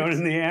to be shown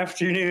in the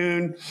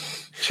afternoon.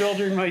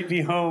 Children might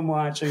be home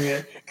watching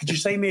it. Could you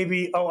say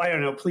maybe, I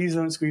don't know, please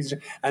don't squeeze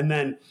it. And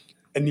then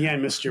in the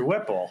end, Mr.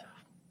 Whipple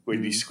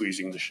would be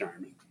squeezing the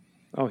Charmin.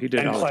 Oh, he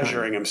did and all the time.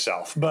 pleasuring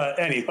himself. But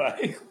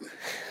anyway.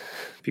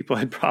 People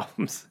had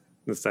problems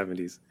in the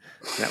 70s.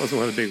 That was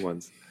one of the big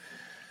ones.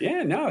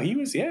 Yeah, no, he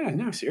was,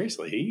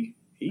 seriously.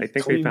 He I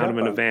think they found him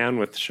in a van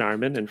with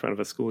Charmin in front of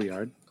a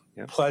schoolyard.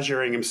 Yep.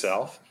 Pleasuring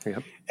himself.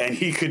 Yep. And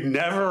he could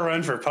never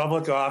run for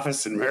public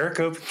office in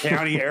Maricopa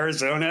County,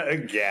 Arizona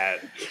again.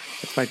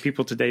 That's why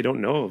people today don't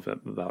know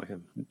about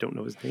him, don't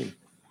know his name.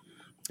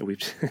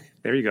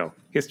 There you go.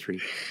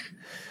 History.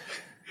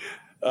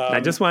 I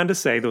just wanted to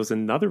say there was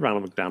another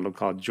Ronald McDonald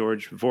called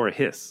George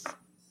Voorhis.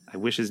 I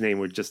wish his name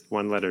were just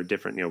one letter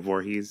different,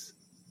 Voorhees.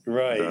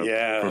 Right,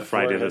 yeah. For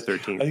Friday the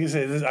 13th. I was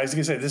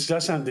going to say, this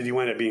does sound, did he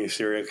wind up being a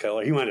serial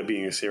killer? He wound up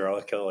being a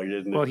serial killer,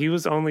 didn't he? Well, he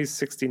was only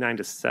 69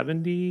 to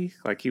 70.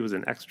 Like, he was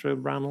an extra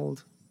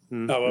Ronald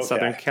in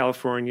Southern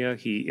California.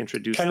 He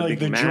introduced kind of like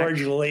the Mac.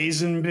 George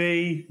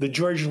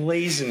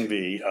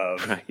Lazenby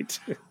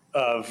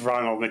of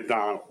Ronald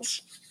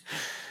McDonald's.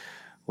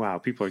 Wow,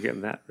 people are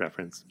getting that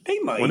reference. They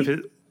might.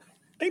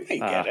 They may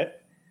get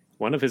it.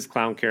 One of his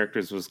clown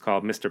characters was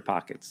called Mr.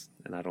 Pockets,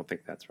 and I don't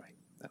think that's right.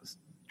 That was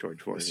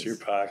George Voorhees. Mr.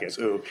 Pockets.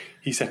 Oh,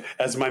 he said,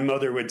 as my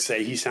mother would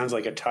say, he sounds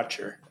like a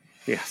toucher.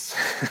 Yes.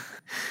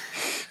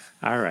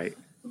 All right.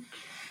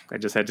 I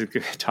just had to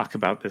talk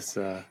about this.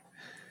 I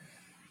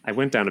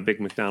went down a big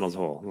McDonald's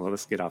hole. Well,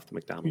 let's get off the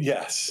McDonald's.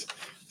 Yes.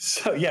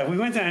 So, yeah, we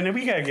went down, and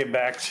we got to get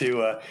back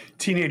to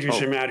Teenagers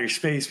from Outer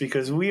Space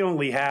because we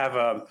only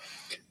have,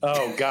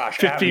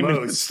 15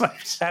 minutes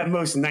left. At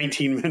most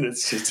 19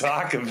 minutes to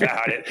talk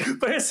about it.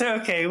 But it's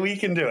okay. We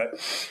can do it.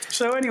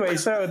 So, anyway,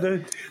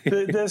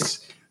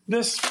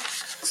 this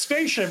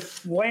spaceship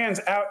lands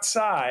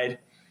outside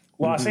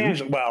Los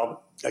Angeles.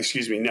 Well,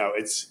 excuse me. No,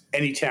 it's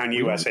Anytown,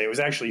 USA. It was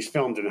actually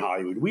filmed in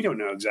Hollywood. We don't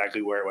know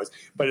exactly where it was,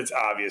 but it's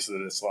obvious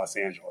that it's Los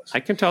Angeles.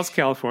 I can tell it's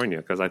California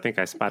because I think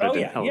I spotted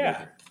an elevator.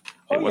 Yeah.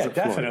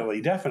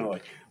 Definitely.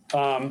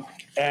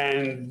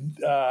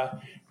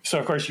 So,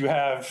 of course, you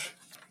have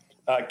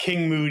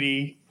King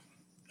Moody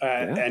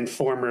and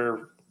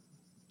former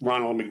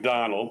Ronald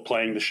McDonald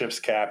playing the ship's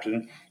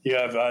captain. You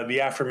have the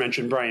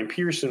aforementioned Brian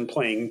Pearson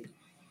playing.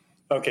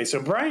 Okay,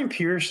 so Brian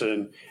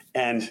Pearson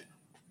and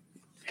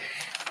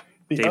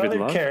the David other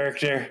Love?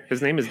 Character.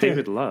 His name is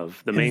David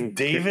Love, the main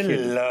David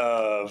kid.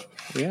 Love.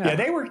 Yeah,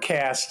 they were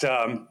cast.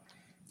 Tom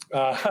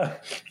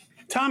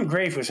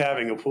Grafe was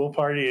having a pool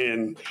party,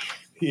 and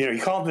he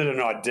called it an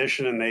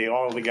audition, and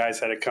all the guys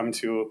had to come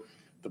to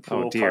the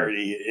pool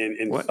party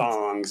in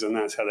thongs, and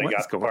that's how they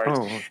got the parts.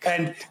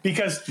 And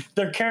because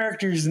their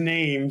characters'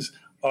 names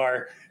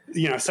are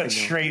such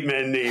straight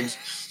men names,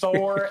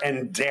 Thor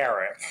and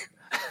Derek.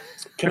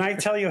 Can I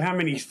tell you how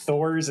many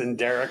Thors and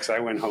Dereks I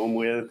went home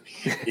with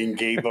in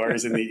gay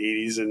bars in the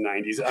 80s and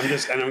 90s?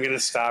 I'm going to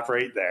stop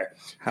right there.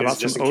 How about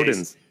some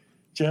Odins?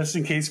 Just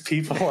in case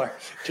kiddies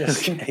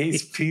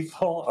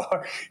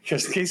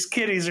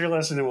are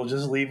listening, we'll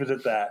just leave it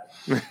at that.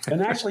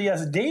 And actually,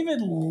 yes,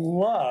 David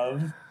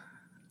Love,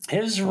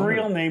 his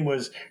real name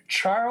was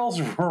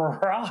Charles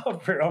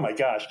Robert. Oh my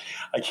gosh,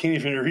 I can't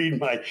even read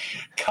my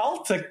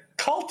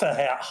Cultaholler.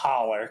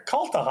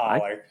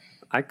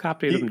 I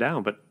copied him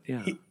down, but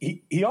yeah.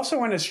 He also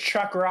went as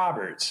Chuck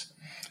Roberts.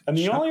 And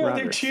the only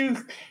other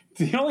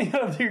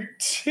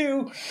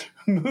two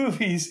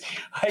movies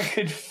I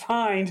could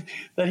find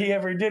that he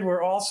ever did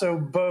were also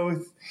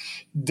both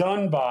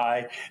done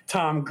by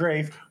Tom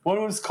Grafe. One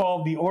was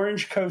called The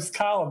Orange Coast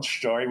College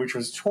Story, which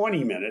was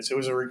 20 minutes. It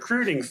was a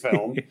recruiting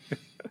film.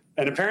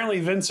 And apparently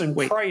Vincent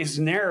Price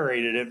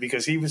narrated it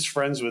because he was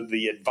friends with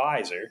the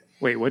advisor.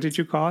 Wait, what did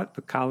you call it?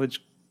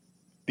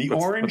 The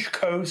Orange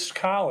Coast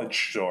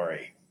College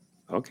Story.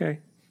 Okay.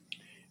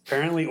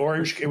 Apparently,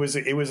 Orange. It was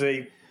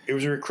a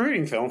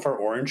recruiting film for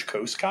Orange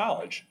Coast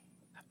College.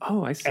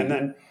 Oh, I see. And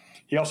then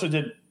he also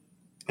did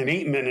an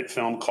 8-minute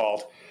film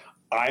called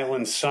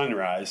Island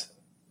Sunrise.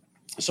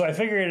 So I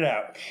figured it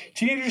out.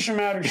 Teenagers from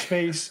Outer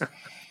Space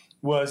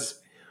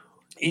was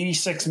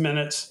 86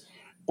 minutes.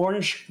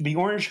 The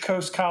Orange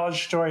Coast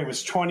College story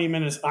was 20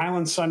 minutes.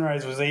 Island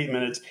Sunrise was 8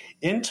 minutes.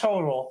 In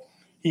total,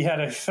 he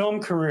had a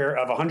film career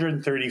of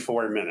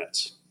 134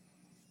 minutes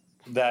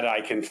that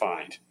I can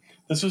find.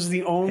 This was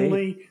the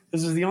only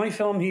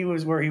film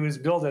where he was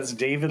billed as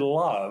David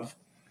Love.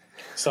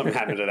 Something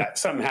happened to that.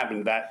 Something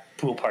happened to that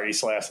pool party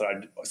slash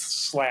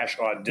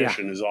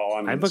audition is all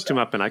I'm. I looked him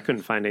up and I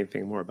couldn't find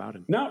anything more about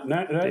him. No,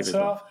 that's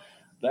all. Love.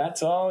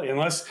 That's all.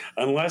 Unless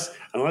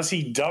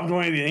he dubbed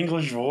one of the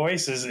English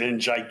voices in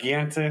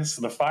Gigantus,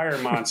 the Fire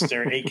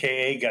Monster,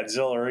 aka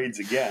Godzilla Raids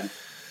Again.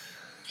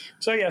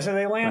 So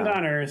they land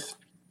on Earth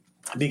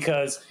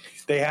because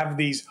they have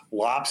these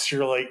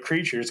lobster-like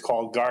creatures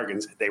called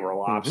Gargans. They were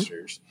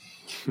lobsters,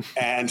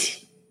 and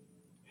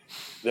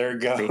they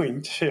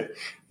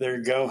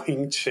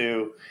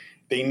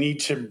need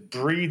to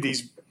breed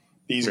these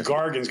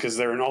Gargans because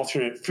they're an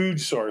alternate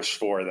food source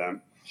for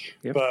them.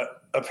 Yep.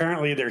 But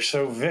apparently they're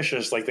so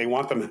vicious, like they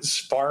want them as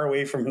far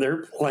away from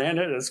their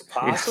planet as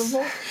possible.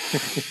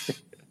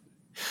 Yes.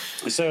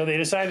 So they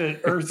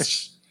decided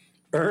Earth's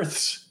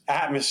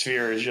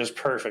atmosphere is just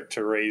perfect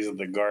to raise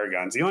the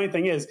Gargons. The only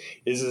thing is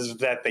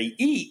that they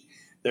eat,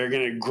 they're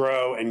going to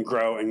grow and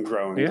grow and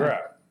grow and grow.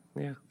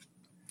 Yeah.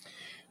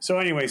 So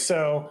anyway,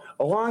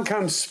 along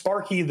comes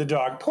Sparky the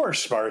dog. Poor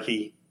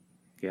Sparky.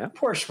 Yeah.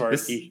 Poor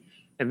Sparky.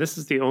 This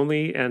is the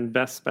only and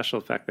best special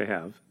effect they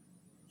have.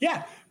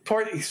 Yeah.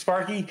 Poor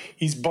Sparky.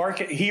 He's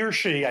barking. He or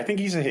she, I think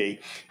he's a he,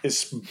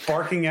 is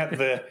barking at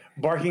the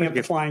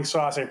flying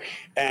saucer,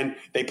 and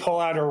they pull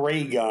out a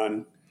ray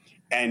gun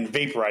and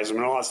vaporize him,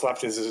 and all that's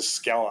left is his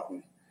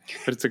skeleton.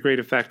 But it's a great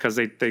effect because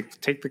they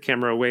take the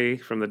camera away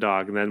from the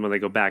dog, and then when they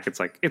go back, it's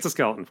like it's a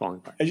skeleton falling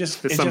apart. It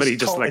just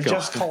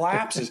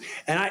collapses.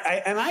 And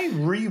I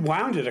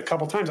rewound it a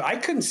couple times. I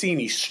couldn't see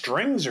any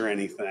strings or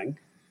anything.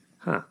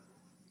 Huh.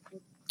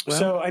 Well,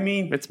 so I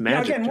mean, it's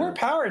magic. Again, more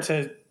power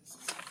to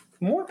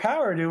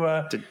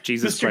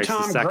Jesus Mr. Christ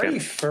Tom II.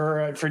 Grafe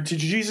for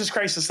Jesus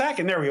Christ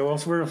II. There we go. We'll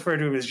refer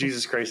to him as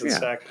Jesus Christ II.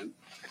 I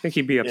think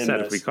he'd be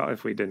upset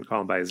if we didn't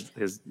call him by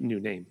his new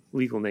name,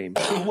 legal name.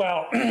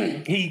 Well,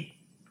 he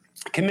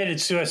committed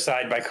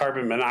suicide by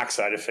carbon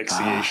monoxide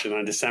asphyxiation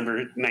on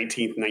December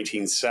 19th,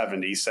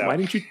 1970. So why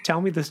didn't you tell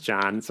me this,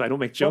 John, so I don't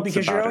make jokes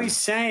because about you're always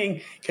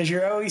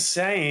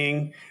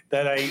saying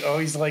that I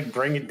always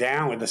bring it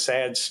down with a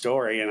sad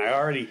story, and I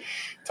already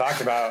talked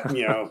about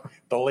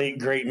the late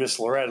great Miss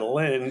Loretta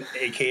Lynn,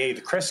 aka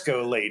the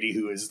Crisco lady,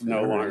 who is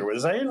no longer with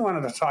us. I didn't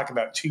want to talk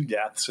about two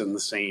deaths in the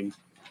same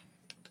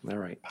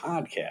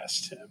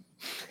podcast.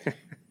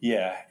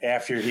 Yeah,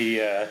 after he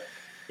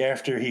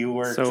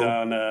worked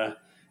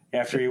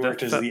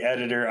as the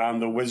editor on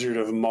The Wizard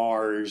of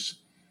Mars.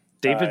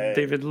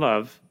 David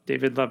Love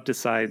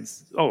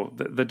decides,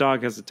 the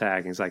dog has a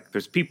tag. He's like,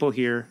 there's people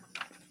here.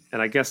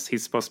 And I guess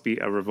he's supposed to be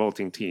a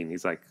revolting teen.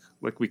 He's like,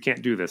 look, we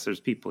can't do this. There's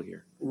people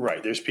here.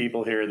 Right. There's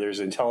people here. There's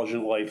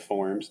intelligent life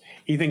forms.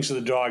 He thinks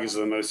the dog is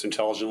the most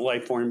intelligent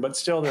life form, but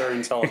still there are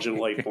intelligent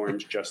life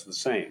forms just the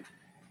same.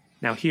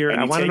 Now here,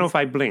 I want to know if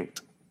I blinked.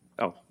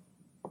 Oh.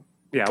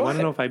 Yeah, I want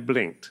to know if I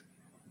blinked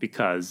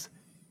because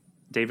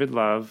David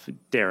Love,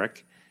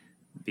 Derek,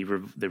 the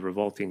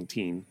revolting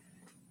teen,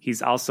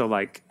 he's also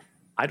like,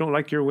 I don't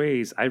like your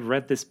ways. I've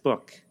read this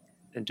book.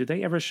 And do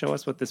they ever show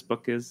us what this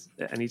book is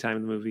at any time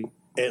in the movie?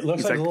 It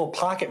looks like a little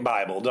pocket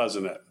Bible,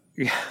 doesn't it?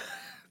 Yeah,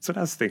 that's what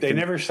I was thinking. They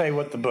never say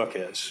what the book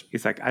is.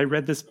 He's like, I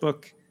read this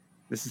book.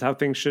 This is how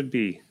things should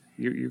be.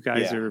 You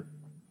guys are.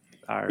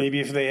 Maybe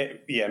if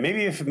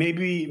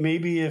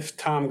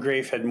Tom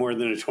Grafe had more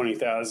than a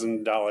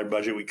 $20,000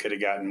 budget, we could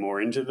have gotten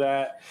more into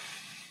that.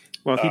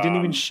 Well, he didn't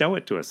even show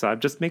it to us, so I'm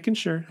just making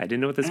sure. I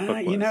didn't know what this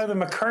book was. The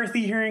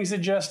McCarthy hearings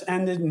had just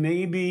ended.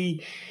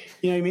 Maybe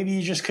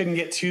you just couldn't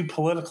get too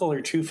political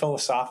or too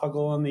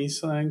philosophical on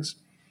these things.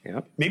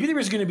 Yep. Maybe there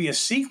was going to be a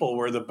sequel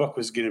where the book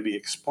was going to be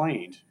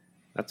explained.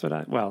 That's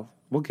what we'll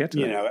get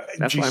to it.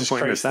 That's Jesus why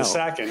I'm pointing Christ this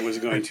out. II was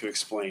going to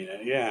explain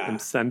it. Yeah.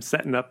 I'm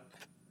setting up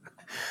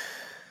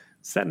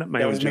my own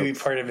That was maybe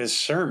jokes. part of his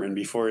sermon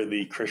before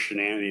the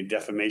Christianity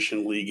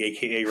Defamation League,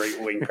 a.k.a.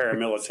 right-wing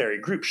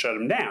paramilitary group, shut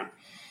him down.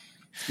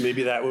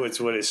 Maybe that was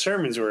what his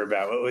sermons were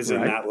about. What was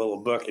in that little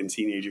book in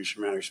Teenagers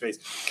from Outer Space.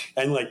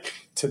 And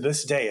to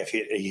this day, if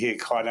he had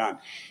caught on,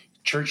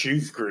 church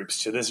youth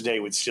groups to this day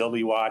would still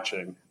be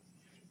watching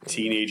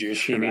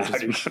Teenagers from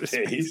Outer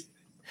Space.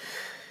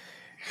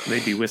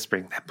 They'd be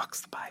whispering, that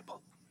book's the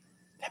Bible.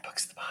 That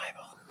book's the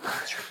Bible.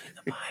 It's really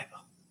the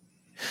Bible.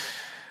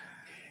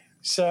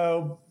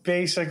 So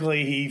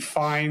basically he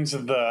finds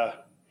the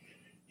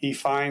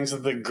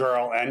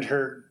girl and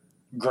her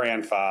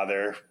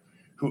grandfather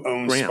who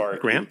owns Sparky.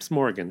 Gramps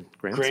Morgan,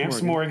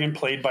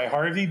 played by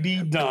Harvey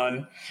B.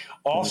 Dunn,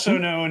 also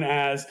known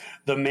as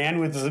the man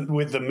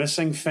with the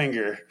missing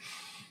finger.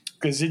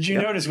 Because did you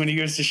notice when he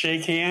goes to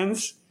shake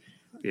hands?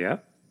 Yeah.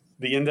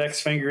 the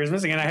index finger is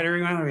missing. And I had to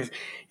remind him,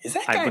 is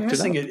that guy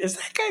missing it? Is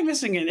that guy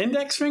missing an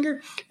index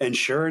finger? And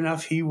sure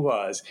enough, he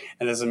was.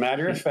 And as a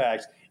matter of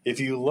fact, if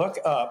you look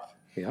up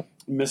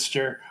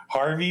Mr.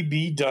 Harvey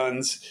B.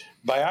 Dunn's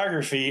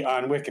biography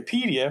on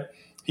Wikipedia,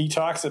 he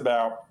talks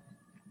about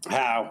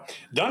how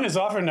Dunn is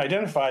often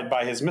identified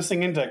by his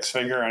missing index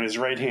finger on his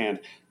right hand.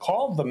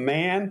 Called the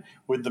man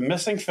with the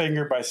missing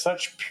finger by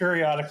such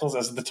periodicals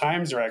as the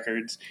Times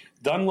records,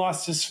 Dunn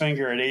lost his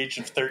finger at age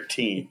of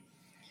 13.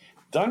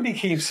 Dunn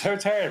became so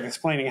tired of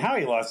explaining how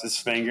he lost his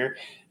finger,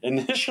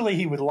 initially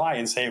he would lie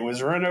and say it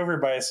was run over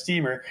by a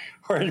steamer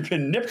or it had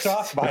been nipped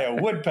off by a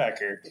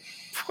woodpecker.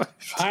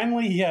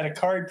 Finally, he had a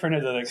card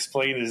printed that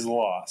explained his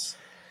loss.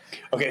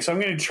 Okay, so I'm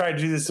going to try to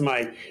do this in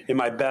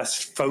my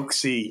best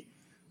folksy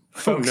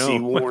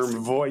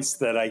warm voice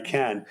that I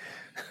can.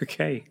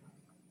 Okay.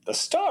 The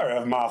story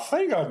of my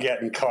finger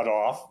getting cut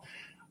off,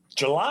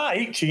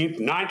 July 18th,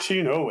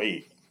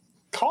 1908.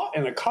 Caught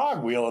in a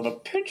cogwheel of a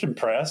pigeon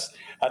press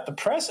at the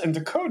Press and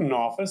Decoding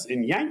Office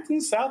in Yankton,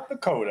 South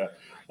Dakota,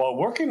 while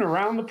working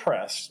around the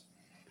press.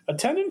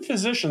 Attendant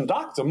physician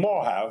Dr.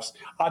 Morehouse,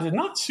 I did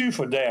not sue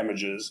for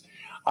damages.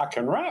 I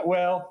can write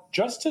well,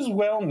 just as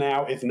well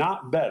now, if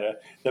not better,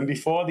 than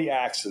before the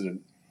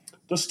accident.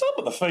 The stub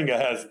of the finger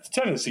has the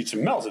tendency to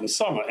melt in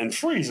summer and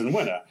freeze in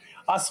winter.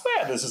 I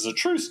swear this is a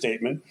true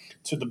statement.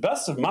 To the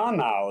best of my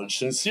knowledge,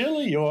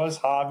 sincerely yours,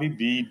 Harvey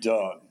B.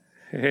 Dunn.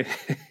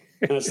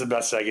 That's the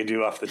best I could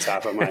do off the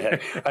top of my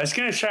head. I was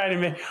going to try to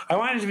make, I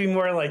wanted to be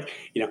more like,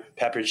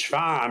 Pepperidge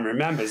Farm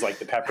remembers, like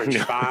the Pepperidge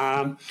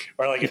Farm,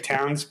 or like a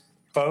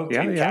townsfolk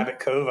in Cabot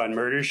Cove on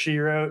Murder, She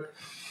Wrote.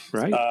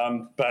 Right.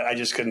 But I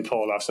just couldn't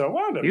pull it off. So I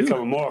wanted to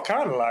become more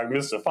kind of like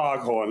Mr.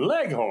 Foghorn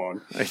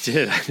Leghorn. I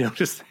did. I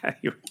noticed that.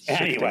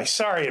 Anyway,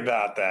 sorry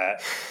about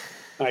that.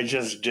 I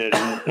just didn't.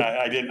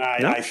 I didn't.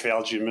 No. I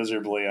failed you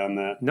miserably on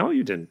that. No,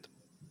 you didn't.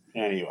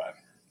 Anyway,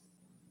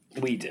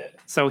 we did.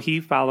 So he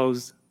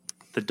follows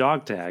the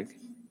dog tag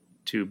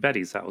to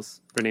Betty's house.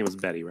 Her name was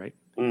Betty, right?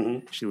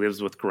 Mm-hmm. She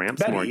lives with Gramps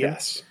Betty, Morgan.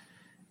 Yes.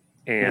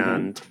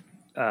 And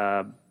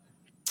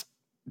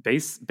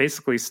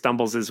basically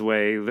stumbles his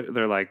way.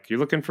 They're like, "You're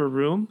looking for a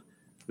room?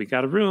 We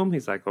got a room."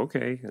 He's like,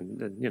 "Okay,"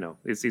 and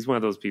he's one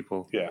of those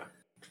people. Yeah.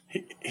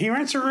 He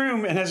rents a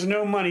room and has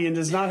no money and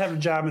does not have a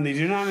job, and they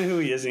do not know who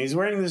he is, and he's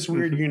wearing this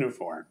weird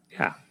uniform.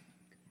 Yeah.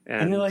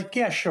 And they're like,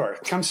 "Yeah, sure,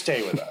 come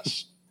stay with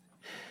us."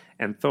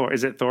 And Thor,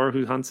 is it Thor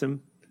who hunts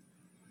him?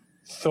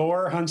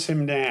 Thor hunts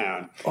him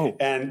down.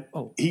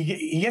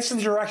 He gets the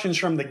directions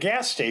from the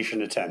gas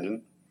station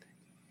attendant.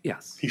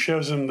 Yes. He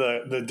shows him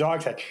the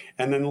dog tag.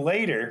 And then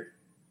later,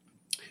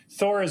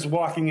 Thor is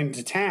walking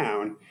into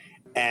town,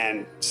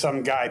 and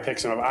some guy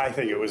picks him up. I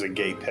think it was a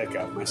gay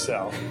pickup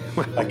myself.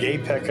 A gay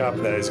pickup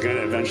that is going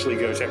to eventually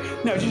go to...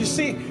 No, did you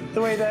see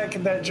the way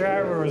that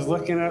driver was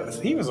looking up?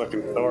 He was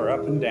looking Thor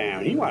up and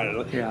down. He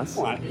wanted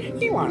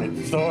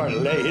Thor to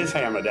lay his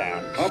hammer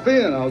down. Hop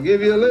in. I'll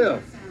give you a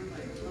lift.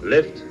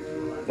 Lift?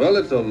 Well,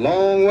 it's a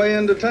long way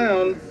into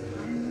town.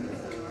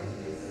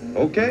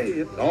 Okay,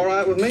 it's all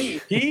right with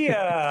me.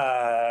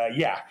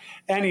 Yeah.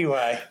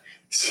 Anyway...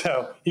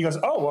 So he goes,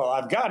 "Oh, well,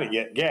 I've got to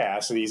get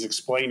gas." And he's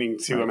explaining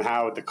to him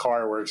how the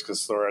car works,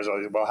 because Thor is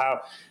always,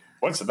 "Well,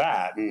 what's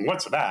that? And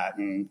what's that?"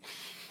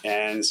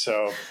 And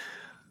so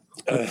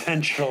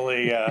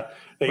eventually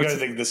they go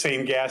to the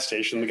same gas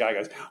station. The guy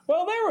goes,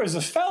 "Well, there was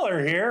a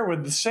feller here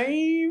with the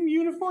same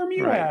uniform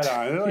you had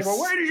on." And they're like, "Well,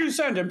 where did you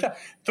send him?"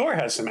 Thor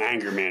has some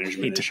anger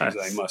management issues,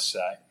 I must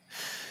say.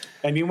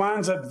 And he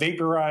winds up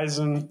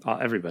vaporizing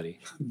everybody,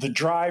 the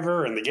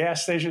driver and the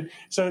gas station.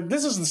 So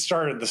this is the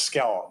start of the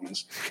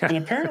skeletons. And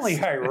apparently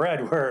I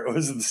read where it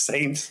was the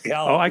same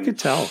skeleton. Oh, I could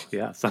tell.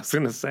 Yes, I was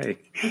going to say.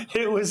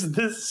 It was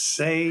the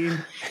same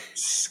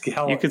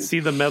skeleton. You could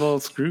see the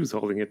metal screws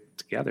holding it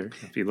together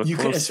if you look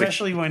closely.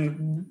 Especially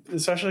when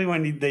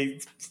they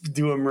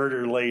do a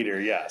murder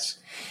later, yes.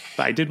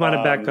 But I did want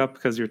to back up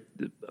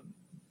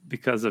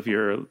because of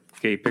your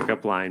gay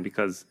pickup line,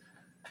 because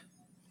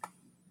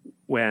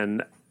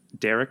when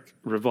Derek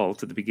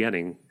Revolt at the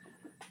beginning,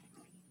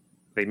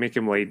 they make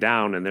him lay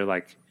down and they're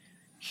like,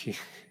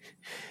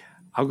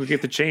 "I'll go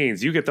get the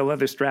chains, you get the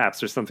leather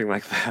straps," or something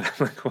like that.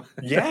 I'm like, what?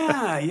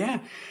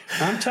 Yeah.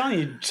 I'm telling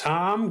you,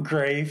 Tom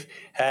Grave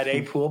had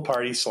a pool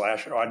party /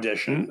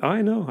 audition. Oh,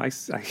 I know.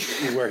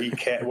 where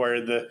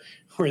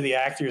the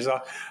actors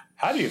are.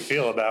 How do you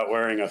feel about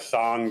wearing a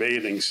thong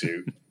bathing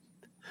suit?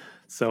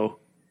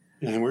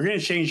 And we're going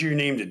to change your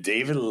name to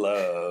David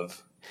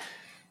Love.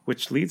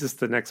 Which leads us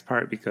to the next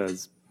part,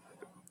 because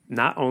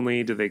not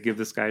only do they give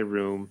this guy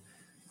room,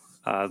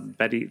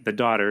 Betty, the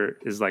daughter,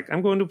 is like,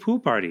 "I'm going to a pool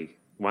party.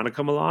 Want to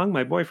come along?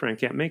 My boyfriend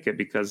can't make it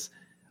because,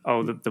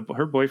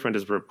 her boyfriend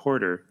is a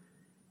reporter."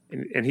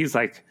 And he's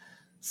like,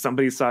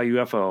 "Somebody saw a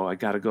UFO. I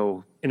got to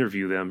go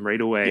interview them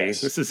right away.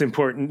 Yes. This is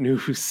important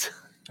news."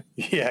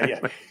 Yeah.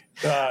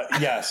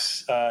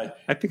 Yes. I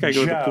think I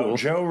go to the pool.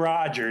 Joe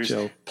Rogers,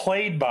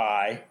 played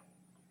by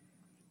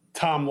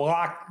Tom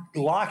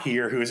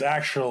Lockyer, who is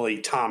actually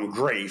Tom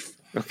Grafe,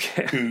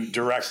 who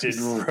directed,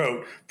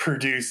 wrote,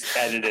 produced,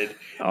 edited,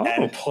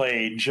 and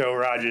played Joe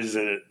Rogers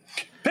in it.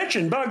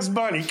 Pitching Bugs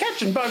Bunny,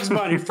 catching Bugs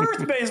Bunny,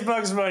 first base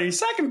Bugs Bunny,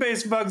 second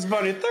base Bugs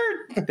Bunny,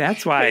 third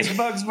That's why base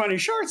Bugs Bunny,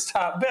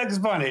 shortstop Bugs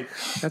Bunny.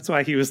 That's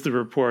why he was the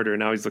reporter.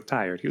 Now he's looked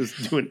tired. He was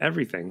doing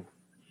everything.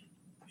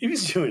 He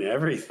was doing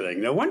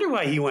everything. No wonder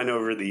why he went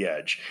over the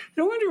edge.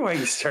 No wonder why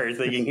he started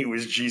thinking he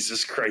was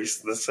Jesus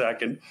Christ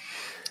II.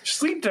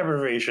 Sleep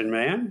deprivation,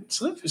 man.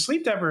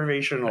 Sleep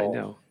deprivation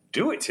will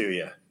do it to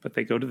you. But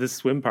they go to this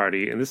swim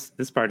party, and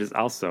this part is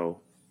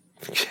also...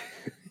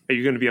 Are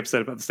you going to be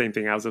upset about the same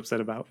thing I was upset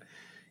about?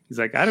 He's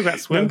like, I don't got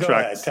swim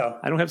trunks.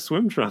 I don't have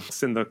swim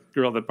trunks. And the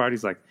girl at the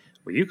party's like,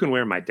 well, you can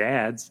wear my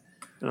dad's.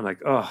 And I'm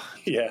like, oh,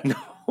 yeah, no,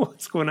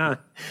 what's going on?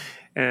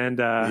 And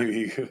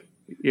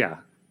yeah.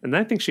 And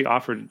I think she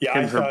offered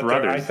him her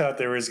brothers. I thought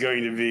there was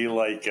going to be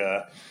like,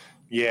 I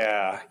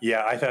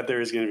thought there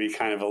was going to be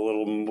kind of a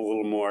little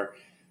more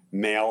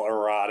male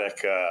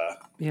erotic,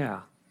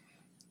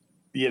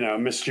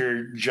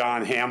 Mr.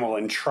 John Hamill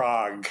and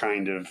Trog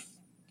kind of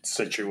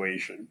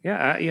situation.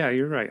 Yeah,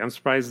 you're right. I'm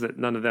surprised that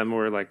none of them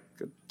were like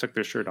took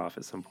their shirt off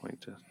at some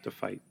point to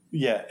fight.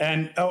 Yeah,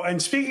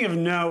 and speaking of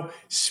no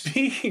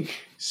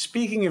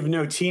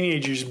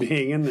teenagers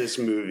being in this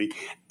movie,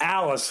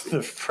 Alice,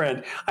 the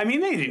friend. I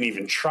mean, they didn't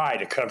even try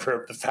to cover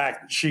up the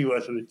fact that she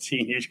wasn't a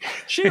teenager.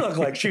 She looked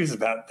like she was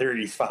about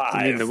 35.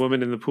 You mean the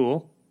woman in the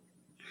pool?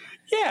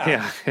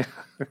 Yeah.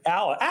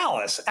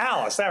 Alice.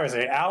 That was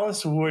it.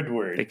 Alice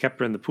Woodward. They kept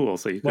her in the pool,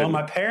 so you couldn't. Well,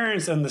 my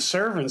parents and the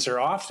servants are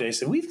off today,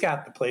 so we've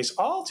got the place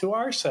all to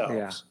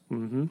ourselves. Yeah.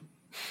 Mm-hmm.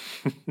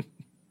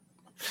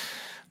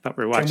 Thought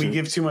we were watching. Can we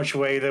give too much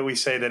away that we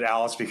say that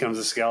Alice becomes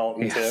a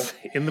skeleton too?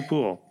 In the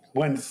pool.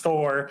 When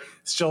Thor,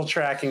 still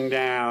tracking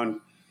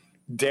down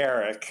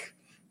Derek,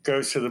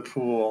 goes to the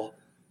pool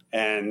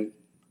and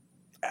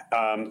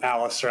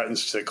Alice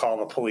threatens to call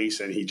the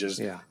police, and he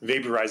just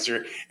vaporizes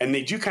her. And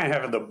they do kind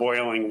of have the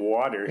boiling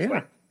water. Yeah.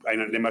 Like, I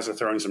know they must have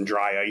thrown some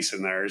dry ice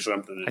in there or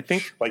something. I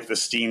think like the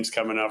steam's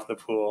coming off the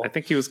pool. I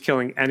think he was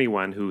killing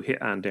anyone who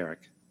hit on Derek,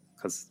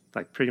 because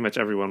like pretty much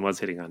everyone was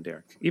hitting on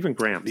Derek, even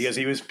Gramps. Because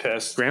he was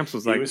pissed. Gramps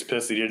was he was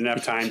pissed. He didn't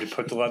have time to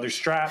put the leather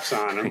straps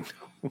on him.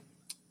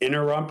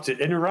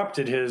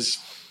 Interrupted his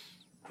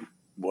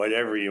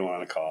whatever you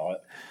want to call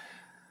it.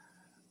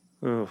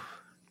 Oh.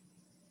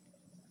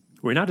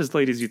 We're not as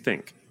late as you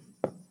think.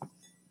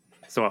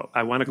 So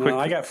I want to quick. No,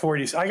 I got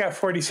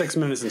 46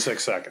 minutes and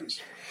 6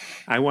 seconds.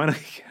 I want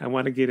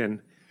to get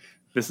in.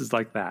 This is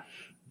like that.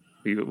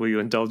 Will you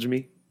indulge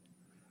me?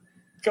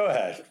 Go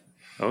ahead.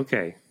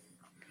 Okay.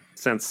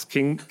 Since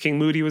King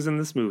Moody was in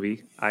this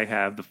movie, I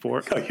have the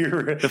four. Oh,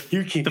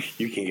 you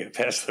can get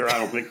past the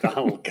Ronald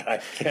McDonald guy,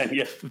 can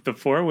you? The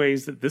 4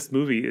 ways that this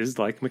movie is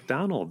like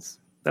McDonald's.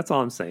 That's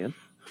all I'm saying.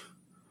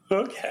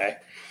 Okay.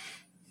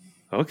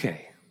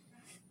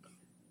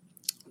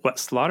 What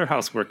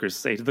slaughterhouse workers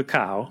say to the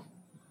cow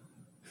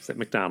at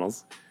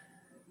McDonald's,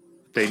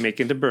 they make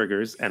into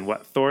burgers, and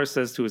what Thor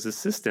says to his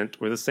assistant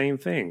were the same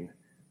thing.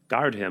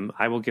 Guard him,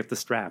 I will get the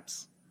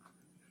straps.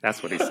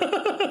 That's what he said.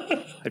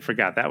 I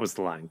forgot, that was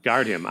the line.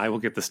 Guard him, I will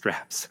get the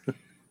straps.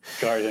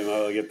 Guard him, I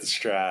will get the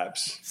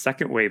straps.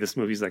 Second way this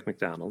movie's like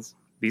McDonald's.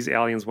 These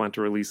aliens want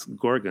to release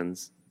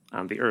Gorgons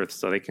on the Earth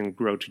so they can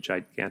grow to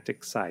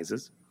gigantic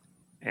sizes.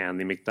 And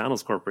the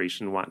McDonald's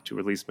Corporation want to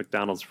release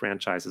McDonald's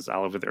franchises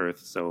all over the Earth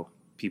so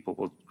people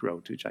will grow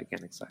to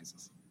gigantic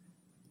sizes.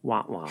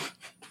 Wah, wah.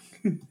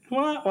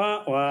 Wah,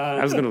 wah, wah.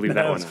 I was going to leave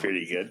that one out. That's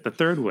pretty good. The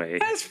third way.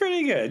 That's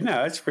pretty good.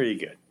 No, it's pretty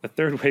good. The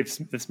third way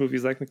this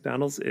movie's like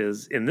McDonald's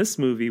is, in this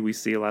movie, we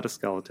see a lot of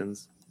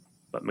skeletons,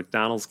 but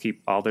McDonald's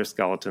keep all their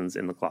skeletons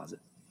in the closet.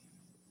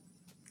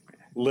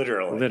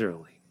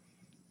 Literally.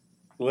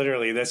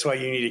 That's why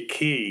you need a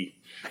key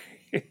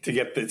to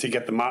get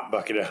the mop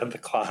bucket out of the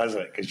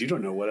closet, because you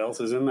don't know what else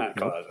is in that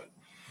closet.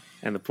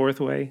 And the fourth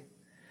way,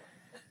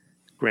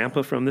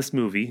 Grandpa from this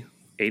movie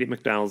ate at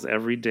McDonald's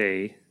every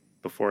day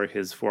before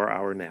his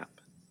 4-hour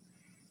nap.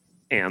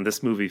 And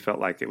this movie felt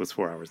like it was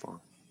 4 hours long.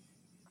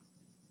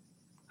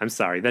 I'm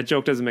sorry, that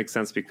joke doesn't make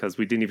sense because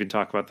we didn't even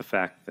talk about the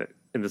fact that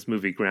in this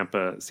movie,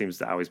 Grandpa seems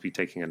to always be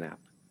taking a nap.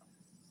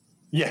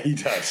 Yeah, he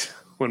does.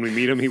 When we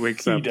meet him, he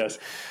wakes up. He does.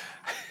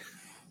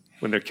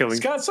 When they're killing...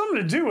 It's got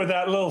something to do with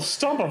that little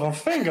stump of a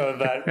finger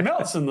that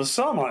melts in the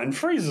summer and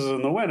freezes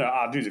in the winter,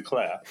 I do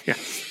declare.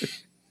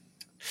 Yes.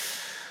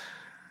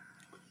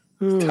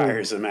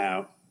 Tires him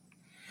out.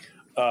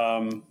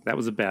 That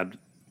was a bad...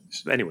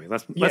 Anyway,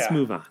 let's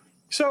move on.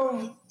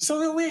 So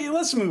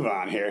let's move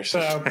on here.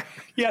 So,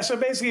 so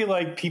basically,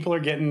 like, people are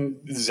getting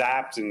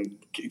zapped, and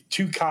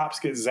 2 cops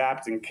get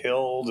zapped and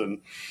killed,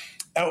 and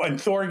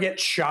Thor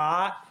gets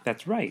shot.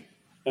 That's right.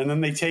 And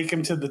then they take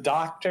him to the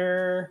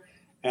doctor,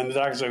 and the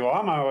doctor's like, well,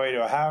 I'm on my way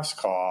to a house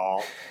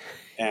call.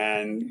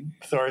 And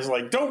Thor's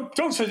like,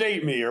 don't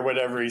sedate me, or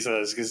whatever he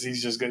says, because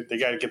he's just good. They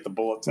got to get the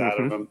bullets out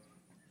of him.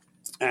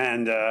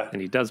 And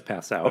he does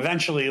pass out.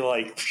 Eventually,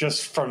 like,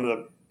 just from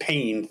the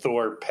pain,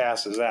 Thor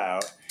passes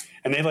out.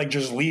 And they, like,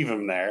 just leave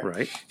him there.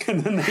 Right.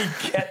 And then they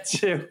get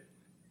to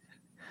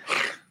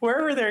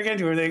wherever they're getting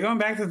to. Are they going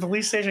back to the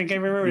police station? I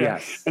can't remember.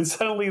 Yes. And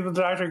suddenly the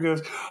doctor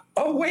goes,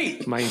 oh,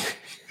 wait.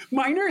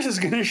 my nurse is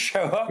going to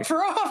show up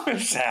for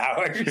office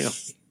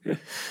hours.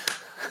 It's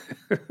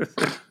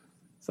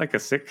like a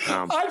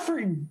sitcom. I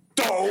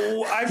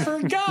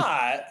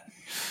forgot.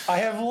 I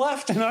have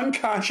left an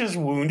unconscious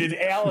wounded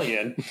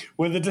alien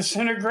with a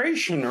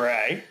disintegration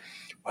ray.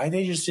 Why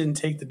they just didn't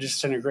take the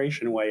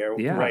disintegration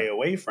ray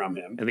away from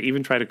him? And they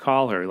even try to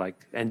call her,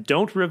 like, and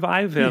don't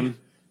revive him.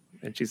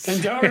 And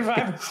don't revive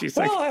him. She's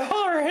well, like,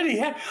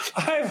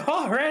 I've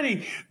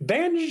already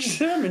bandaged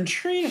him and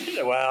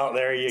treated. Well,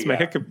 there you go. It's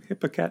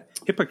my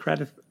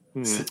Hippocratic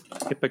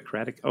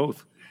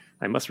oath.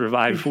 I must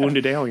revive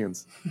wounded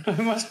aliens. I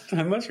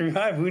must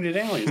revive wounded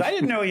aliens. I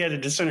didn't know he had a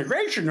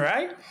disintegration,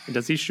 right?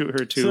 Does he shoot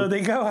her too? So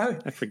they go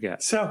out. I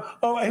forget. So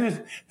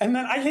and then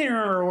I can't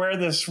remember where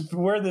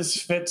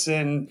this fits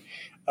in.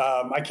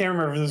 I can't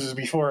remember if this was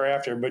before or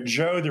after, but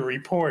Joe the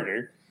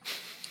reporter,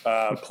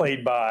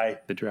 played by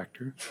the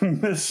director,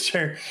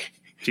 Mr.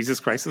 Jesus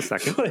Christ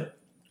II,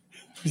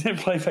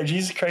 played by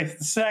Jesus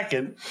Christ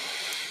II.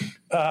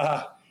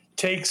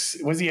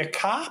 Was he a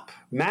cop?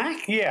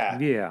 Mac?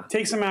 Yeah.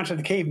 Takes him out to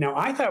the cave. Now,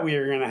 I thought we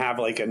were going to have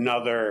like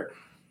another,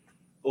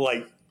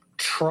 like,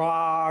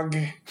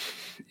 Trog,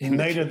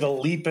 Night of the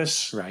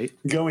Lepus, right,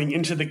 going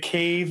into the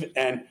cave.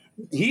 And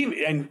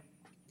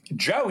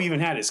Joe even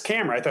had his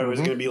camera. I thought it was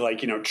going to be like,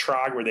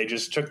 Trog, where they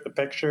just took the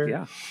picture.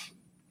 Yeah.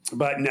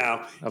 But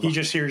no, he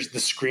just hears the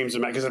screams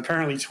of Mac, because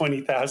apparently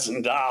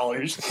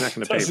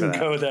 $20,000 doesn't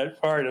go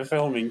that far to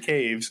filming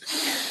caves.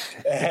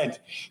 And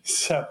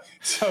so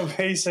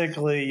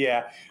basically,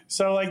 yeah.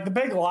 So like the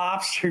big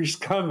lobster's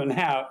coming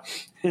out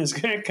and is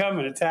going to come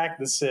and attack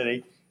the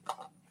city.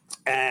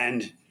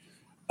 And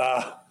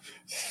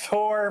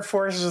Thor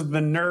forces the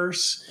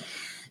nurse.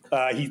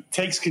 He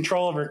takes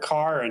control of her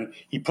car and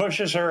he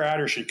pushes her out,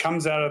 or she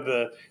comes out of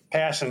the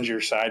passenger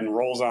side and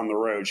rolls on the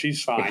road.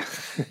 She's fine.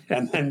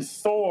 And then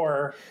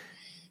Thor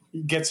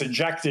gets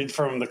ejected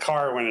from the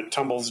car when it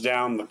tumbles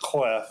down the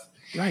cliff.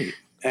 Right.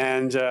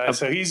 And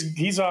so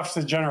he's off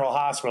to the General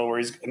Hospital where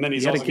he's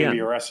also going to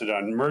be arrested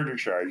on murder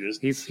charges.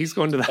 He's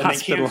going to the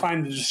hospital. They can't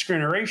find the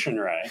disintegration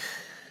ray.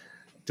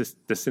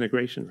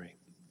 Disintegration ray.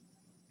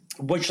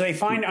 Which they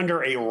find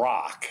under a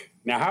rock.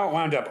 Now, how it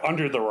wound up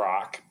under the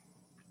rock,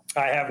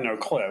 I have no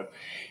clue.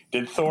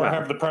 Did Thor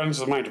have the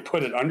presence of mind to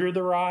put it under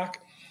the rock?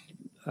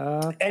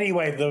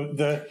 Anyway,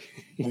 the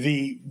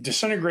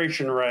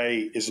disintegration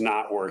ray is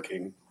not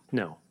working.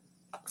 No.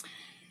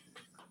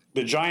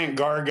 The giant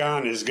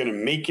Gargon is going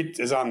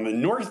to is on the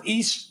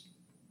northeast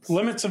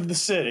limits of the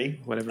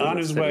city, on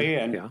his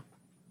way in. Yeah.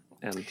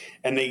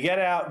 And they get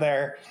out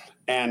there,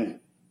 and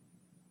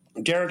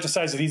Derek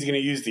decides that he's going to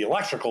use the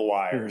electrical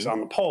wires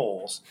on the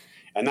poles,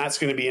 and that's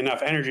going to be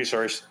enough energy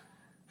source.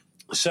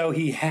 So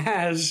he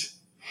has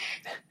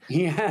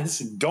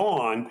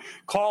Dawn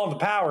call the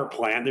power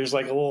plant. There's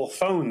like a little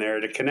phone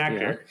there to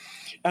connect her.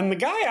 And the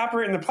guy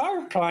operating the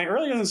power plant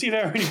really doesn't seem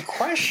to have any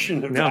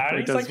question about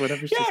it. He's like,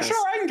 yeah,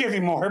 sure, I can give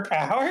you more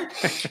power.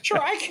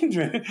 Sure, I can do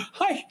it.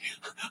 I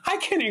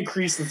can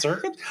increase the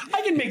circuit.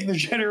 I can make the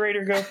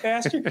generator go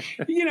faster.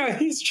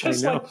 He's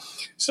just like...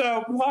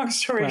 So, long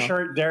story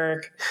short,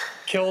 Derek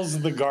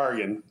kills the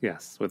Gargan.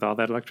 Yes, with all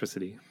that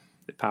electricity.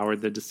 It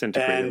powered the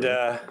disintegrator.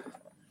 And,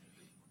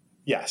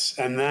 yes,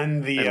 and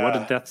then what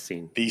a death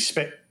scene.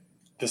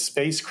 The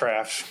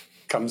spacecraft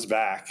comes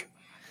back.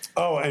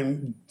 Oh,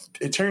 and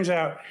it turns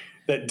out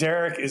that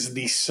Derek is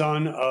the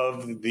son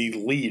of the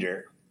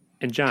leader.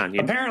 And John,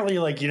 apparently,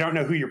 you don't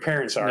know who your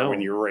parents are when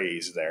you're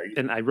raised there.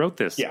 And I wrote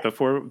this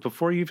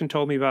before you even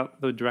told me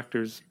about the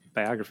director's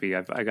biography.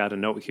 I got a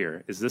note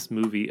here. Is this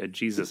movie a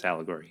Jesus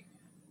allegory?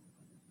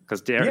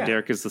 Because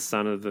Derek is the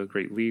son of the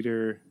great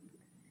leader.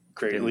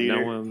 Great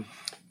leader. Know him.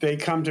 They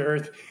come to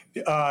Earth.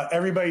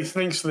 Everybody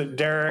thinks that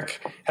Derek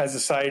has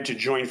decided to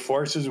join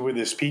forces with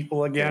his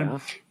people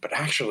again, but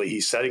actually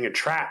he's setting a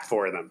trap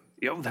for them.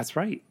 Yo, that's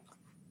right.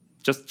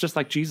 Just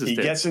like Jesus did.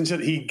 He gets into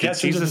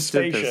the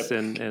spaceship.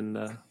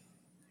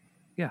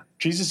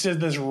 Jesus did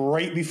this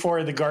right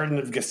before the Garden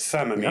of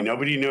Gethsemane. Yep.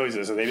 Nobody knows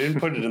this, so they didn't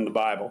put it in the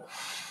Bible.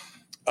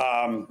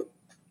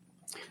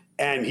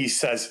 And he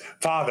says,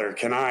 "Father,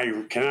 can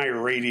I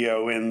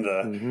radio in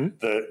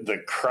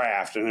the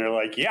craft?" And they're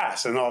like,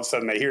 "Yes." And all of a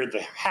sudden, they hear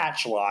the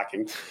hatch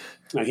locking,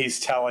 and he's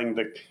telling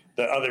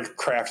the other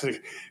craft,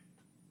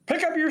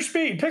 "Pick up your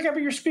speed,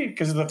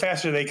 because the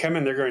faster they come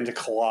in, they're going to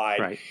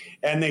collide." Right.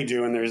 And they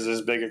do, and there's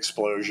this big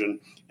explosion,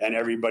 and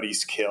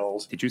everybody's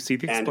killed. Did you see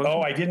the explosion?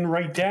 And I didn't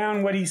write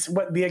down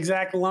what the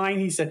exact line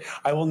he said.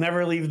 "I will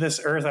never leave this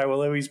earth. I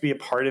will always be a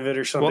part of it,"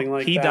 or something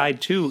like that. He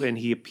died too, and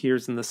he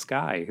appears in the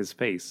sky. His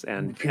face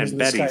and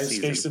Betty sees his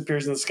face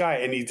appears in the sky,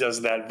 and he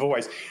does that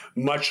voice,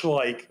 much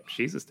like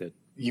Jesus did.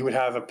 You would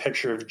have a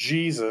picture of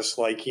Jesus,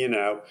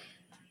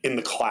 in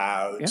the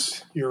clouds.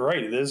 Yeah. You're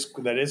right.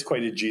 That is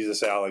quite a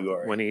Jesus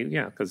allegory.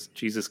 Because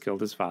Jesus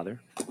killed his father.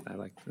 I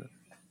like that.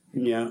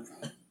 Yeah.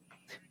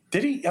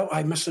 Did he? Oh,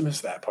 I must have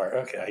missed that part.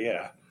 Okay,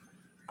 yeah.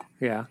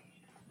 Yeah.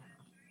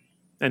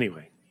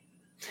 Anyway,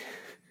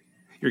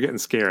 you're getting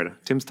scared.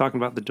 Tim's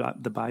talking about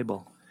the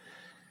Bible.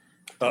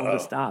 Tell him to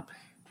stop.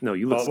 No,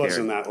 you look scared. It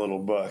wasn't that little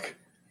book.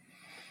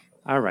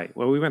 All right.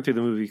 Well, we went through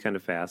the movie kind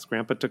of fast.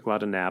 Grandpa took a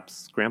lot of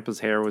naps. Grandpa's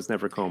hair was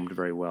never combed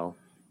very well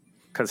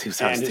because he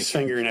was and his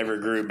finger never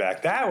grew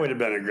back. That would have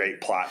been a great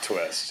plot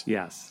twist.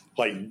 Yes.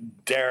 Like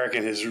Derek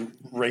and his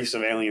race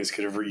of aliens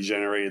could have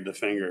regenerated the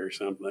finger or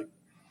something.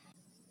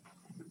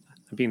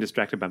 I'm being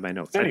distracted by my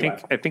notes. Anyway.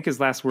 I think his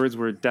last words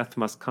were "Death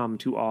must come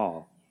to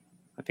all."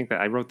 I think that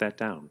I wrote that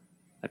down.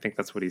 I think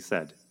that's what he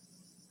said.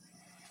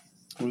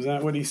 Was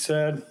that what he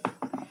said?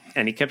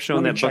 And he kept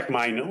showing Let me that check book.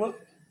 my note.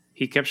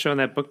 He kept showing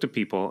that book to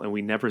people, and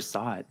we never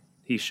saw it.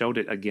 He showed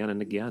it again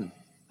and again.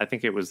 I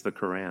think it was the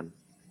Quran.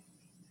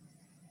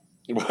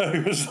 It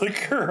was the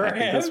Quran. I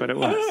think that's what it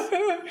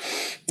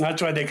was.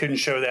 That's why they couldn't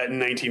show that in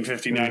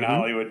 1959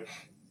 Hollywood.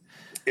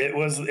 It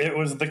was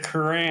the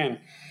Quran.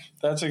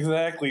 That's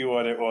exactly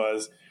what it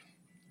was.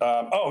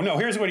 No,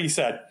 here's what he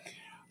said.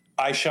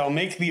 I shall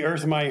make the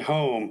earth my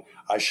home.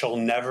 I shall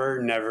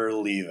never, never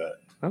leave it.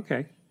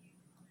 Okay.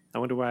 I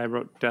wonder why I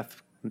wrote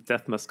death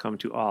must come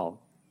to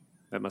all.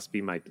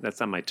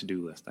 That's on my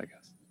to-do list, I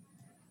guess.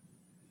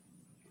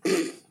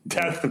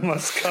 Death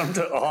must come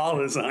to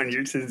all is on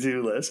your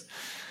to-do list.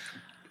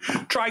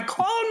 Try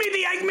calling me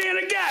the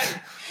Eggman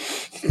again.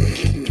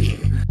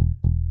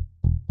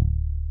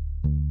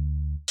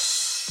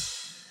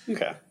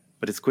 Okay.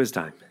 But it's quiz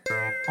time.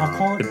 I'll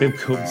call it The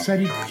Bimco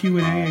SETI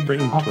Q&A.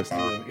 Brain I'll Twister.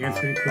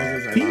 answering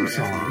quizzes. Theme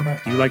song.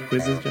 Do you like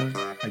quizzes, John?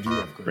 I do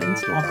love quizzes.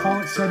 Brainstorm. I'll call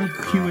it SETI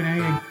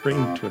Q&A.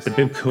 Brain twist. The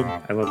Bimco.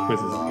 I love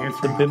quizzes.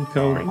 Answer. The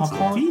Bimco. I'll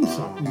call it Theme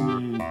song.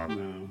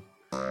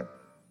 No.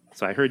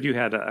 So I heard you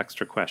had an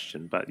extra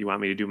question, but you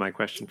want me to do my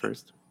question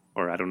first?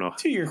 Or I don't know.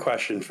 Do your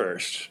question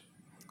first.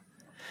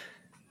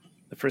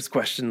 The first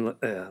question,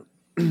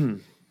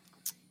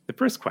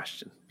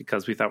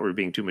 because we thought we were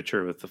being too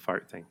mature with the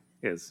fart thing,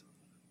 is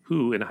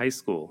who in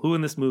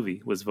this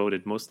movie was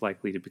voted most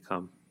likely to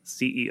become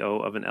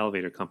CEO of an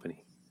elevator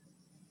company?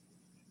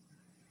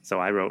 So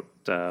I wrote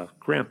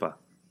Grandpa.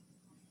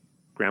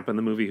 Grandpa in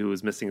the movie who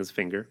was missing his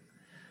finger.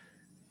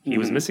 He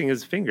was missing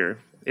his finger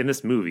in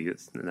this movie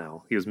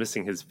now. He was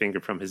missing his finger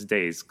from his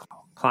days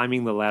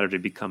climbing the ladder to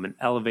become an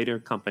elevator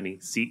company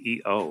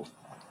CEO.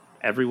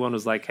 Everyone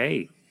was like,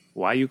 hey,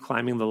 why are you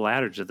climbing the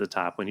ladder to the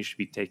top when you should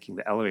be taking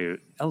the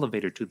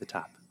elevator to the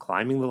top?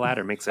 Climbing the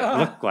ladder makes it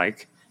look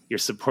like you're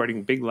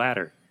supporting Big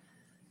Ladder.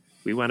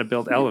 We want to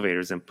build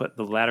elevators and put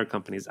the ladder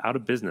companies out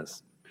of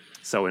business.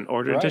 So in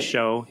order to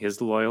show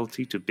his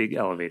loyalty to Big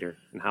Elevator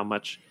and how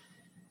much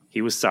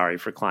he was sorry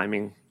for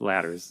climbing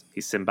ladders, he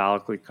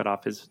symbolically cut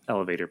off his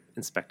elevator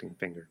inspecting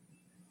finger.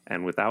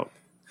 And without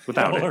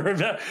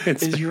it.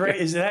 Is you right?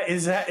 Is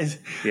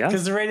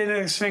because the right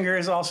index finger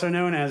is also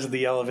known as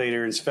the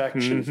elevator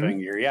inspection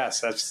finger.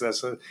 Yes,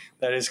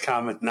 that is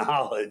common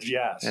knowledge.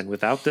 Yes. And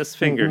without this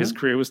finger, his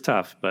career was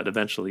tough, but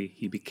eventually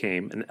he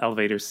became an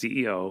elevator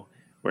CEO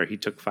where he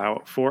took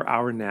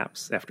 4-hour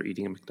naps after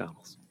eating at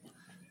McDonald's.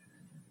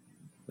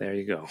 There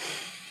you go.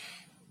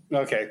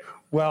 Okay.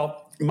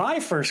 Well,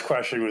 my first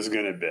question was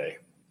going to be,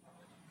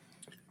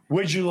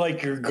 would you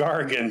like your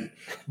Gargan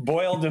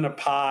boiled in a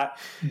pot,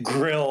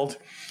 grilled,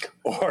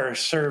 or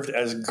served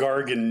as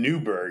Gargan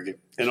Newburg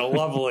in a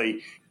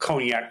lovely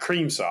cognac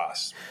cream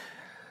sauce?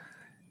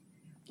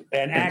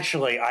 And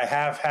actually, I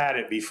have had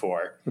it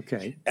before.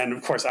 Okay. And,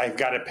 of course, I've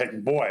got to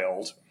pick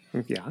boiled.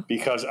 Yeah.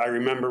 Because I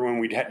remember when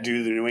we'd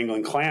do the New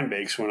England clam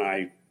bakes when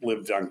I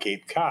lived on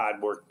Cape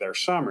Cod, worked there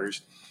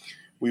summers,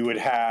 we would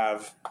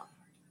have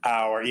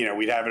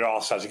we'd have it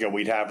all such to go.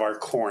 We'd have our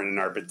corn and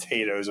our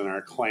potatoes and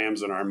our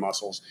clams and our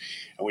mussels,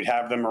 and we'd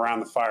have them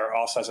around the fire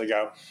all such to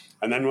go.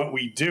 And then what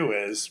we do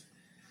is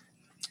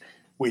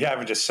we'd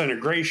have a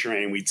disintegration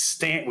ray, and we'd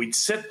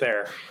sit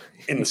there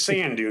in the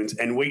sand dunes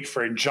and wait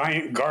for a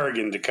giant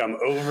Gargan to come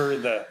over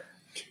the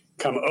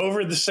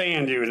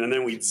sand dune, and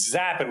then we'd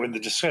zap it with the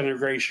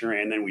disintegration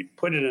ray, and then we'd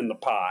put it in the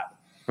pot.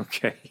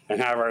 Okay. And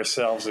have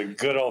ourselves a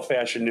good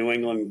old-fashioned New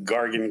England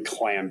Gargan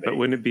clam bake. But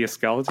wouldn't it be a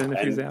skeleton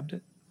if you zapped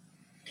it?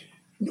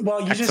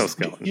 Well, you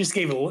just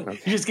gave it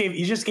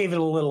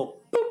a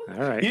little boop.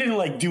 All right. You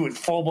didn't do it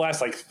full blast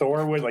like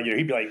Thor would.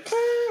 He'd be like,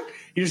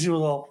 you just do a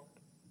little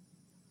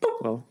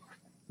boop. Well,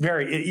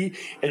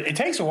 it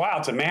takes a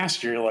while to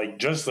master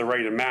just the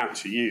right amount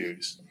to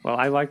use. Well,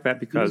 I like that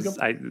because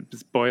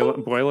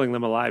boiling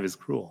them alive is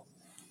cruel.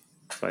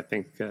 So I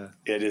think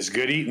it is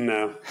good eating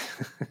though.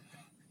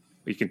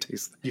 You can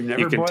taste. You've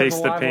never you can boiled taste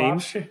a the live pain.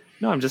 lobster?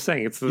 No, I'm just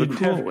saying it's the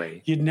cool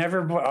way. You'd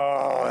never.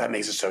 Oh, that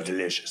makes it so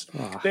delicious.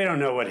 Oh. They don't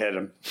know what hit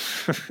them.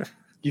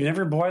 You've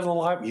never boiled a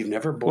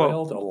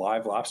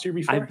live lobster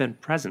before? I've been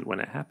present when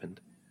it happened.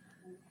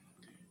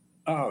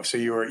 Oh, so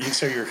you're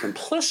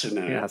complicit in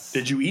it. Yes.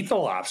 Did you eat the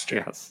lobster?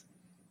 Yes.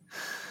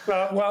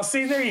 Well,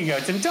 see, there you go,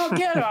 Tim. Don't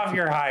get off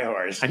your high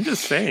horse. I'm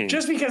just saying.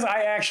 Just because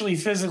I actually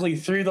physically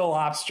threw the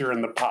lobster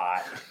in the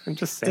pot I'm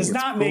just saying does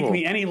not make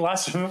me any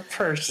less of a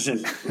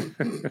person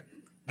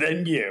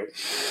than you.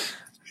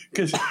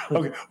 Because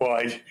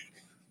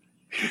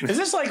Is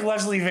this like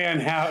Leslie Van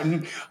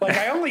Houten? Like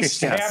I only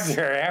stabbed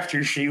her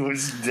after she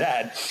was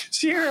dead.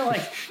 So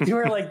you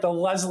were like the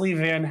Leslie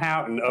Van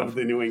Houten of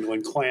the New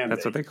England clan.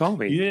 That's what they call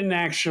me. You didn't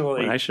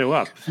actually. When I show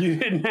up. You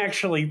didn't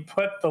actually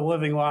put the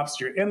living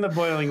lobster in the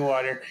boiling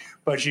water,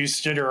 but you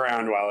stood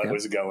around while it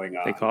was going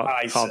on. They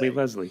call me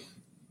Leslie.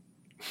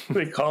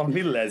 They called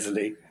me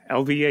Leslie.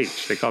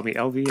 LVH. They call me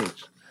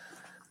LVH.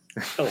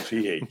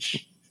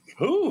 LVH.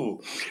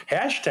 Ooh.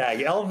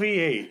 Hashtag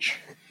LVH.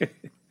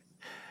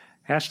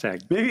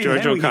 Hashtag Maybe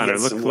George then we can O'Connor.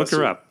 get some Look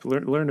her up.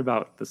 Learn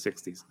about the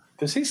 60s.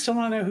 Does he still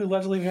not know who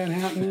Leslie Van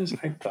Houten is?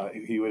 I thought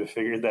he would have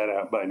figured that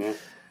out by now.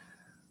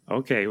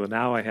 Okay, well,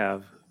 now I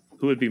have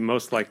who would be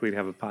most likely to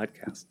have a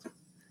podcast.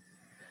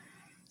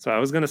 So I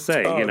was going to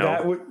say, you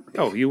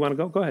want to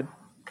go? Go ahead.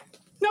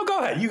 No, go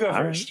ahead. You go All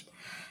first. Right.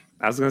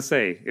 I was going to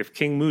say, if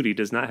King Moody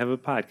does not have a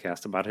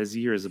podcast about his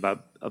years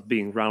of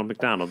being Ronald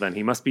McDonald, then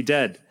he must be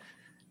dead.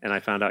 And I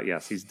found out,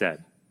 yes, he's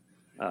dead.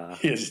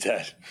 He is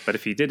dead. But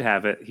if he did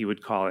have it, he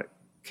would call it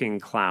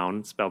King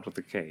Clown, spelled with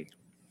a K.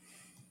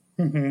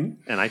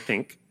 Mm-hmm. And I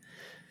think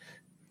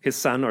his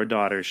son or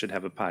daughter should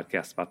have a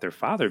podcast about their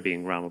father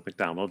being Ronald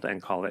McDonald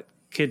and call it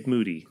Kid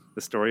Moody,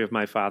 the story of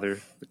my father,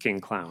 the King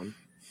Clown.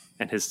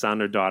 And his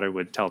son or daughter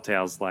would tell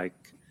tales like,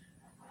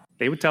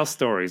 they would tell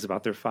stories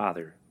about their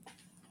father.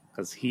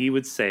 Because he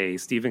would say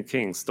Stephen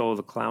King stole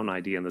the clown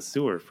idea in the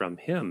sewer from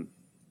him,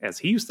 as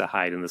he used to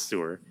hide in the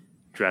sewer,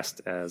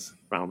 dressed as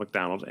Ronald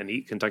McDonald, and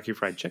eat Kentucky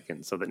Fried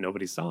Chicken so that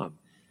nobody saw him.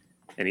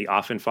 And he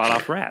often fought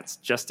off rats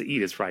just to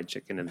eat his fried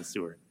chicken in the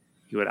sewer.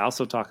 He would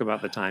also talk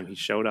about the time he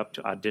showed up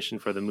to audition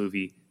for the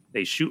movie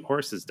They Shoot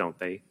Horses, Don't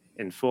They?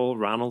 In full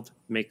Ronald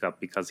makeup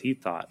because he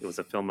thought it was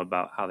a film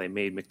about how they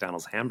made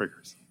McDonald's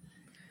hamburgers.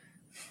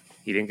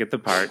 He didn't get the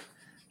part.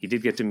 He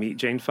did get to meet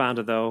Jane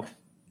Fonda, though,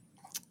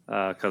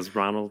 because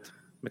Ronald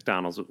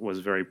McDonald was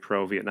very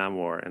pro-Vietnam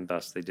War, and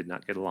thus they did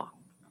not get along.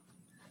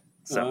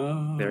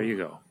 So there you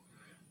go.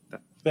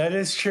 That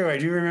is true. I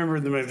do remember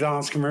the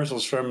McDonald's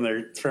commercials from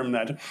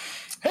that.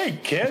 Hey,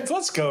 kids,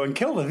 let's go and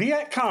kill the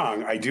Viet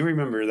Cong. I do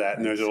remember that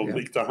in those old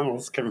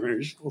McDonald's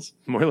commercials.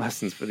 More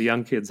lessons for the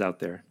young kids out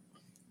there.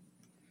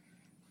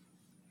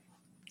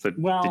 So,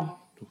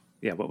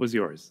 what was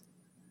yours?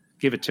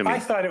 Give it to me. I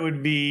thought it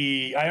would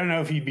be, I don't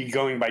know if he'd be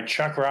going by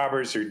Chuck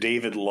Roberts or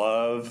David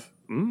Love.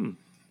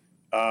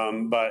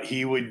 But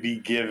he would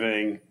be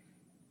doing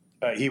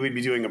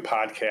a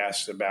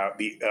podcast about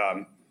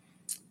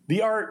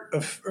the art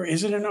of, or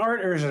is it an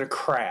art or is it a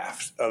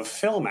craft of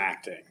film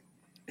acting?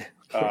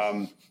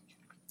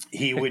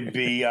 He would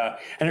be,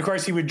 and of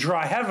course he would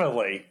draw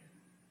heavily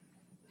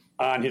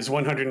on his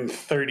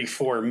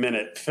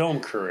 134-minute film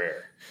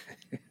career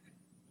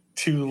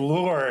to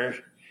lure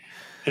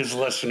his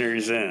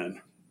listeners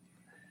in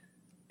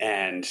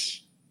and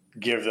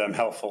give them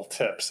helpful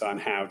tips on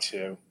how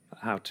to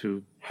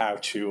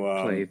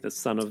play the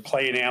son of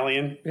play an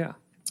alien. Yeah.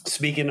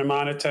 Speak in a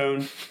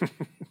monotone.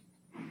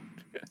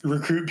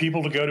 Recruit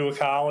people to go to a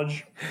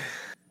college.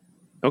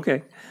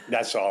 Okay.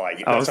 That's all I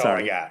got. That's all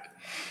I got.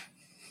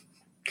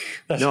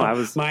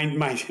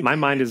 My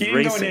mind is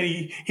racing.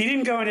 He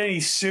didn't go into any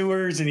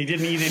sewers, and he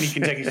didn't eat any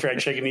Kentucky Fried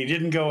Chicken. He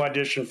didn't go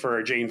audition for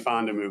a Jane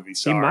Fonda movie.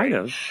 Sorry.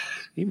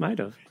 He might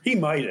have.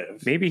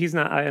 Maybe he's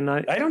not. I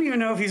don't even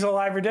know if he's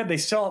alive or dead.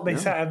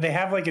 They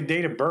have like a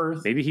date of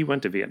birth. Maybe he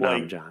went to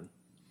Vietnam, John.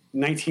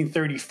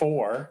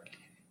 1934.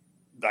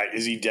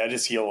 Is he dead?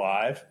 Is he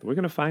alive? We're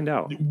going to find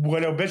out.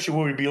 What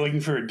obituary? Would we be looking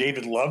for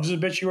David Love's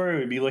obituary?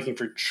 Would we be looking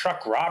for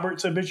Chuck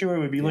Roberts' obituary?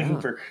 Would we be looking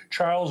for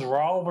Charles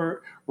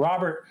Robert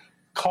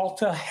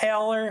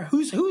Kaltehaler?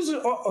 Whose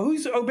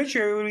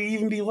obituary would we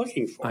even be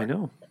looking for? I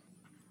know.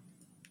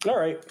 All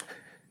right.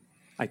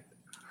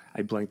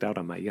 I blanked out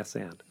on my yes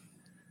and.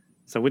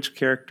 So which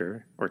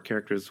character or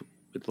characters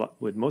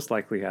would most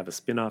likely have a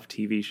spin-off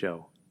TV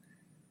show?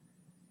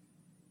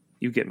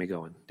 You get me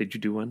going. Did you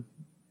do one?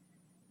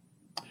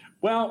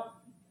 Well,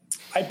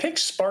 I picked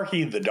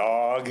Sparky the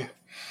dog.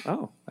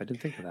 Oh, I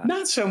didn't think of that.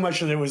 Not so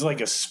much that it was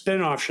like a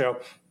spin-off show,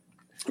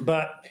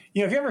 but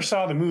if you ever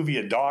saw the movie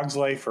A Dog's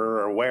Life or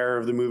are aware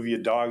of the movie A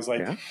Dog's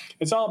Life,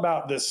 it's all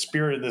about this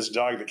spirit of this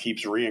dog that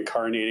keeps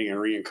reincarnating and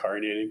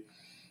reincarnating.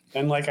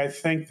 And I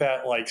think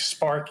that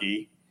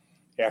Sparky,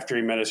 after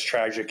he met his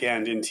tragic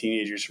end in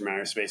Teenagers from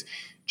Outer Space,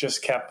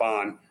 just kept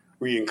on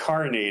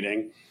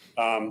reincarnating.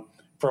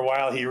 For a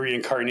while, he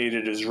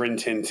reincarnated as Rin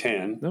Tin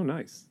Tin. Oh,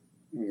 nice.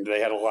 They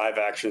had a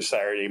live-action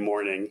Saturday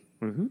morning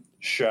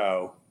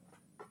show.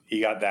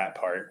 He got that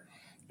part.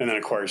 And then,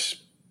 of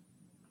course,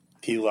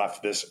 he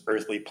left this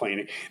earthly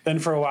plane. Then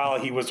for a while,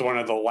 he was one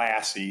of the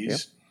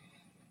Lassies.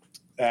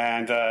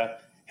 Yep. And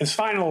his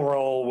final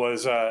role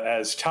was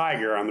as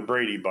Tiger on the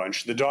Brady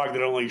Bunch, the dog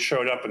that only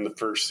showed up in the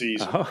first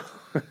season. Oh.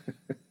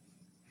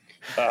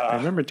 I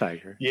remember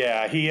Tiger.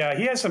 Yeah, he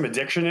had some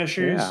addiction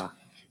issues. Yeah.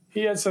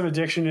 He had some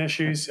addiction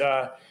issues.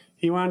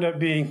 He wound up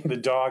being the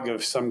dog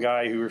of some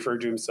guy who referred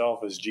to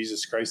himself as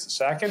Jesus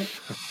Christ II.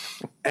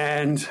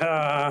 And,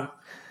 got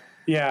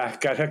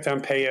hooked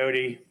on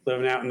peyote,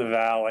 living out in the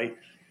valley.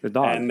 The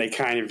dog. And they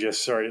kind of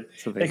just sort of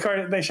So they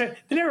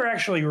never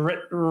actually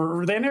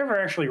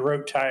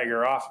wrote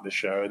Tiger off the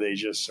show. They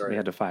just sort They of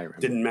had to fire him.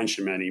 didn't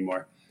mention him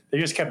anymore. They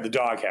just kept the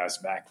doghouse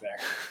back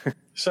there.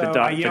 So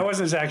it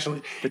wasn't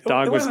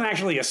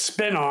actually a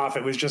spin-off.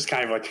 It was just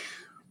kind of like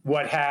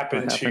what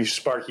happened to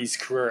Sparky's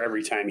career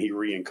every time he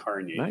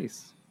reincarnated.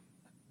 Nice.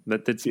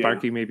 But did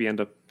Sparky maybe end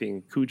up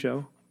being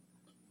Cujo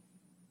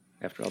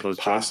after all those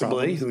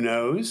possibly? Who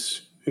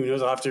knows? Who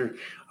knows? I'll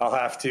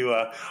have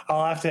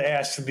to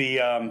ask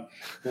the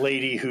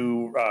lady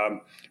who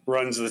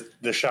runs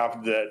the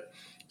shop that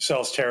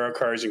sells tarot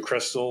cards and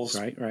crystals.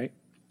 Right.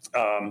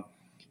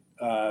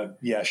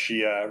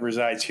 She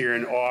resides here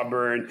in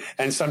Auburn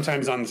and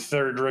sometimes on the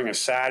third ring of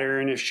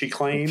Saturn, if she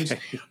claims.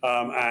 Okay.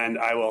 And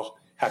I will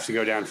have to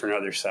go down for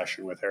another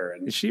session with her.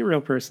 And is she a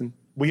real person?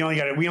 we only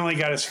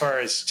got as far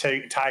as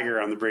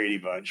Tiger on the Brady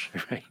Bunch.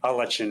 Right. I'll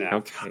let you know.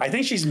 Okay. I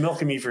think she's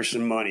milking me for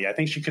some money. I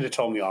think she could have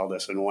told me all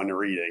this in one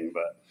reading,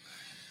 but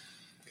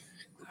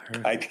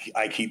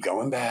I keep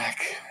going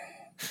back.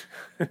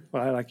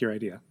 Well, I like your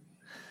idea.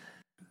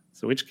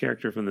 So which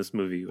character from this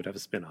movie would have a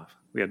spinoff?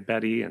 We had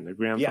Betty and her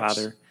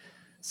grandfather. Yes.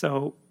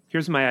 So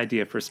here's my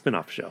idea for a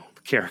spinoff show.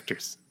 The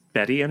characters.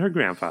 Betty and her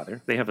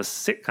grandfather. They have a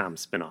sitcom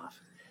spinoff.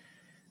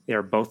 They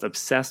are both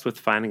obsessed with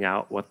finding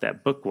out what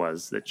that book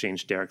was that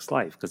changed Derek's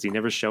life because he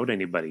never showed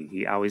anybody.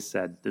 He always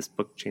said, this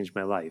book changed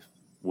my life.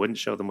 Wouldn't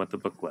show them what the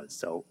book was.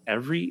 So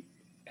every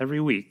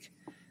week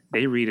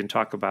they read and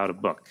talk about a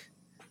book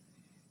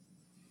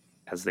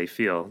as they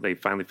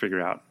finally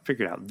figure out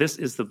this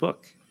is the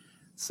book.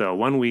 So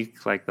one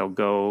week, like they'll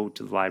go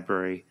to the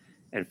library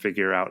and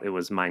figure out it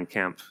was Mein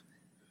Kampf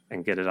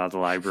and get it out of the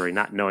library,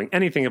 not knowing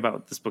anything about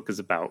what this book is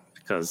about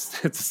because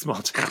it's a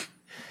small town.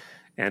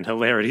 And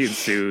hilarity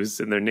ensues,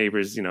 and their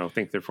neighbors,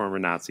 think they're former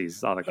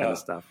Nazis, all that kind of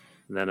stuff.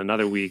 And then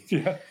another week,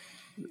 they feel...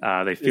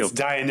 It's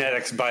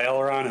Dianetics by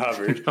L. Ron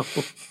Hubbard.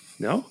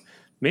 No,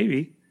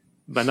 maybe.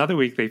 But another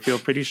week, they feel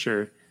pretty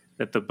sure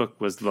that the book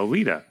was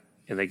Lolita,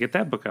 and they get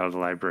that book out of the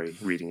library,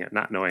 reading it,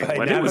 not knowing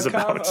what it was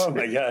about. Oh,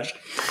 my gosh.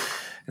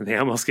 And they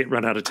almost get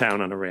run out of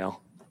town on a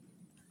rail.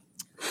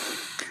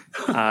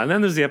 And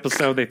then there's the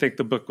episode, they think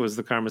the book was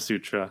the Kama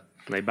Sutra,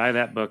 and they buy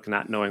that book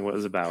not knowing what it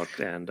was about,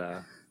 and...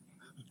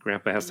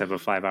 Grandpa has to have a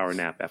 5-hour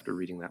nap after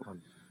reading that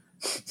one.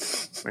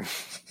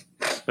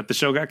 But the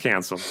show got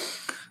canceled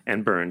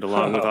and burned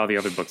along with all the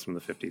other books from the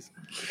 50s.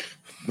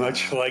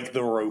 Much like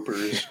the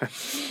Ropers.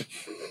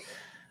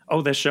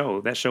 Oh, that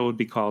show would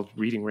be called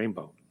Reading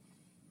Rainbow.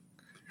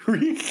 There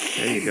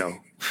you go.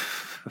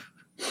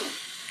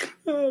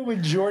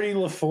 Would Geordie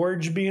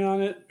LaForge be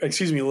on it?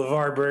 Excuse me,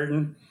 LeVar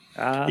Burton.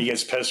 He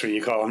gets pissed when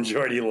you call him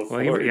Geordie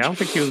LaForge. Well, I don't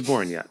think he was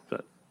born yet,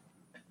 but...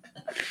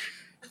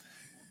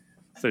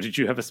 So did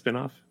you have a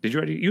spinoff? Did you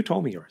already? You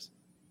told me yours.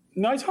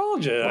 No, I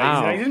told you.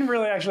 Wow. I didn't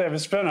really actually have a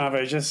spinoff. I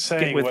was just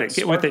saying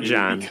Get with it,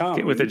 John.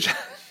 Get with it, John.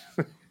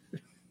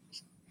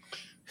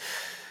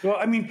 Well,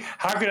 I mean,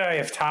 how could I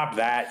have topped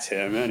that,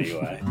 Tim,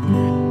 anyway?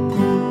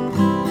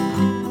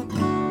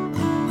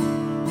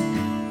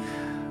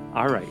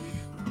 All right.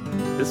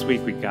 This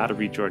week, we got to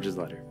read George's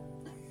letter.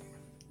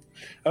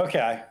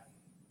 Okay.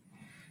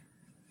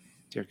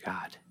 Dear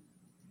God.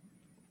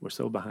 We're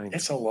so behind.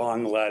 It's a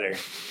long letter.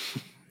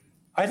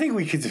 I think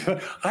we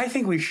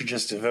should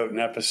just devote an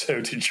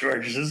episode to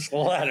George's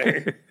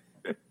letter.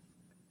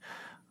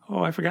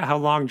 Oh, I forgot how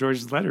long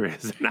George's letter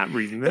is. I'm not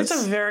reading this.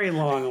 It's a very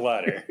long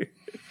letter.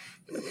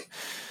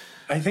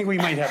 I think we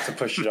might have to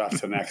push it off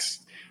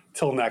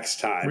till next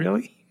time.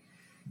 Really?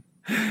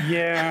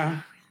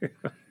 Yeah.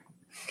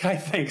 I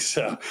think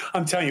so.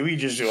 I'm telling you, we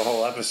just do a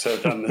whole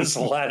episode on this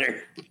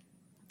letter.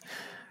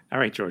 All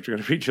right, George, we're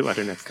going to read your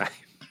letter next time.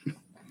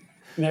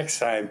 Next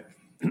time.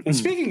 And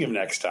speaking of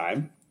next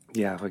time.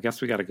 Yeah, I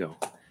guess we got to go.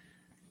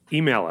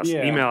 Email us.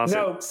 Yeah. Email us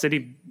No. at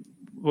city.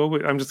 Well,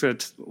 I'm just going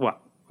to.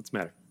 What? What's the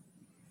matter?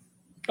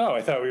 Oh,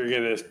 I thought we were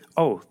going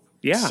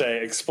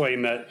to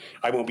explain that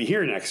I won't be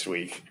here next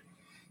week.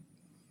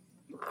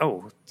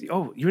 Oh,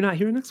 you're not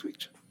here next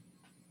week?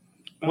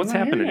 What's I'm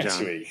not happening, here next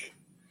John? week.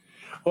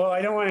 Well,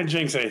 I don't want to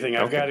jinx anything.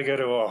 I've got to go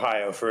to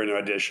Ohio for an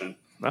audition.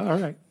 Oh, all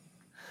right.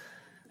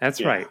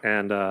 That's right.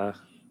 And,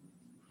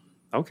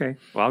 okay.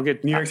 Well, I'll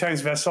get... New York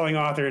Times bestselling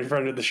author in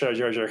front of the show,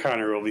 George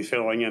O'Connor, will be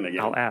filling in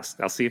again. I'll ask.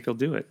 I'll see if he'll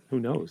do it.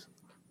 Who knows?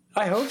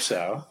 I hope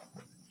so.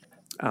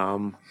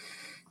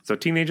 So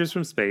Teenagers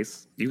from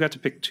Space, you got to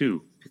pick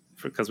 2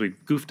 because we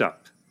goofed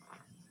up.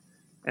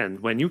 And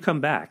when you come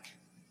back,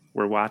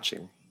 we're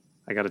watching.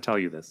 I got to tell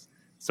you this,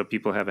 so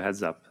people have a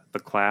heads up. The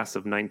Class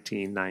of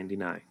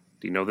 1999.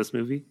 Do you know this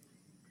movie?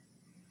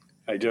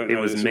 I don't know. It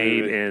was this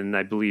made movie. in,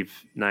 I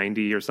believe,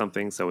 90 or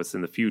something, so it's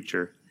in the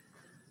future.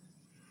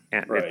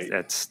 And Right.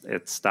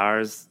 it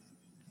stars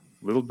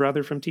little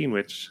brother from Teen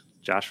Witch,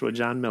 Joshua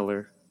John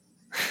Miller.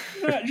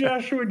 Not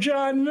Joshua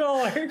John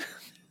Miller.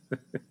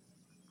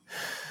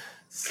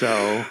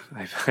 So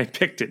I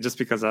picked it just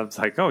because I was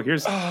like, oh,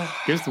 here's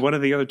one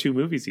of the other 2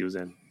 movies he was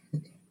in.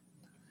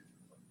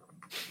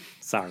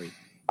 Sorry.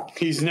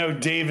 He's no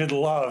David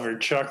Love or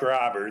Chuck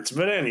Roberts.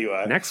 But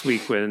anyway. Next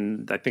week,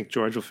 when I think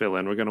George will fill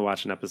in, we're going to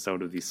watch an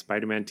episode of the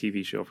Spider-Man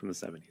TV show from the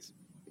 70s.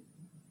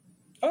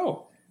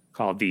 Oh.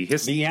 Called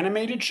The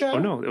animated show? Oh,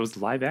 no. It was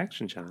live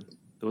action, John.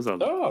 It was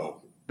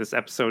This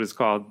episode is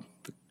called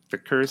The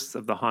Curse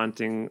of the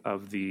Haunting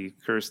of the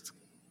Cursed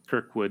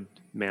Kirkwood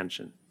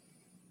Mansion.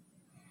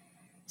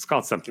 It's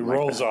called something It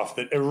rolls off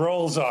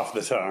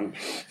the tongue.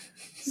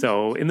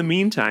 So in the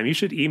meantime, you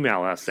should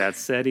email us at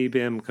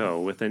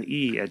SETIBIMCO with an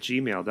E at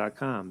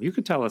gmail.com. You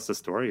could tell us a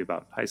story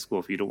about high school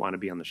if you don't want to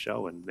be on the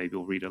show, and maybe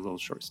we'll read a little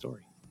short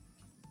story.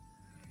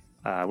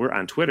 We're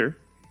on Twitter.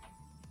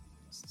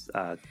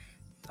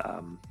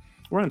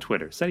 We're on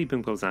Twitter.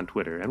 SETIBIMCO's on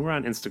Twitter, and we're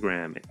on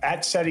Instagram.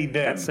 At SETIBIM.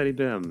 At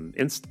SETIBIM.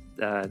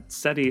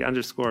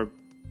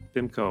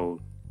 SETI_BIMCO.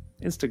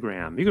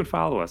 Instagram. You can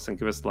follow us and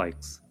give us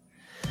likes.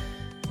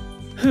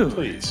 Whew.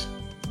 Please.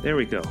 There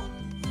we go.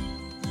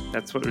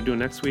 That's what we're doing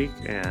next week.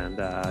 And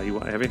you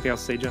have anything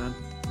else to say, John?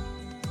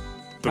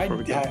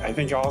 I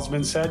think all's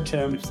been said,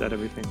 Tim. We've said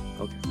everything.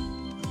 Okay.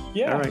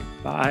 Yeah. All right.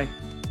 Bye.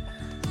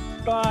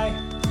 Bye.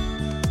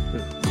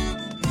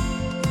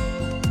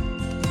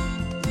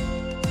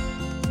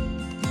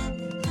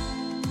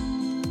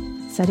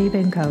 SETI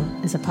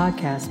BIMCO is a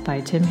podcast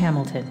by Tim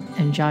Hamilton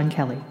and John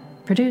Kelly.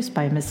 Produced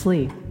by Miss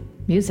Lee.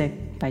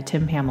 Music by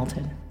Tim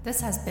Hamilton. This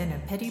has been a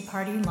Pity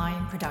Party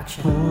Line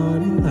production.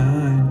 Party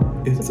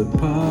line, it's a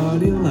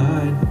party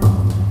line.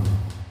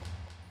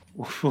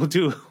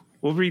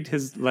 We'll read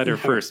his letter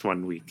first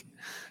one week.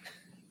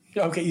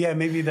 Okay, yeah,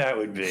 maybe that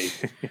would be.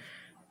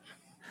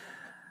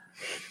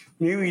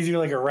 Maybe we do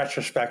like a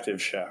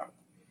retrospective show.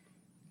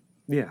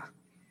 Yeah.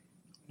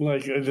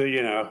 Like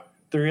the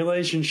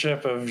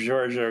relationship of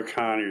George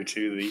O'Connor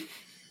to the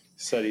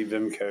SETI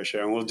BIMCO show.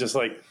 And we'll just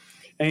like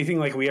anything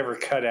like we ever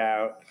cut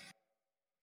out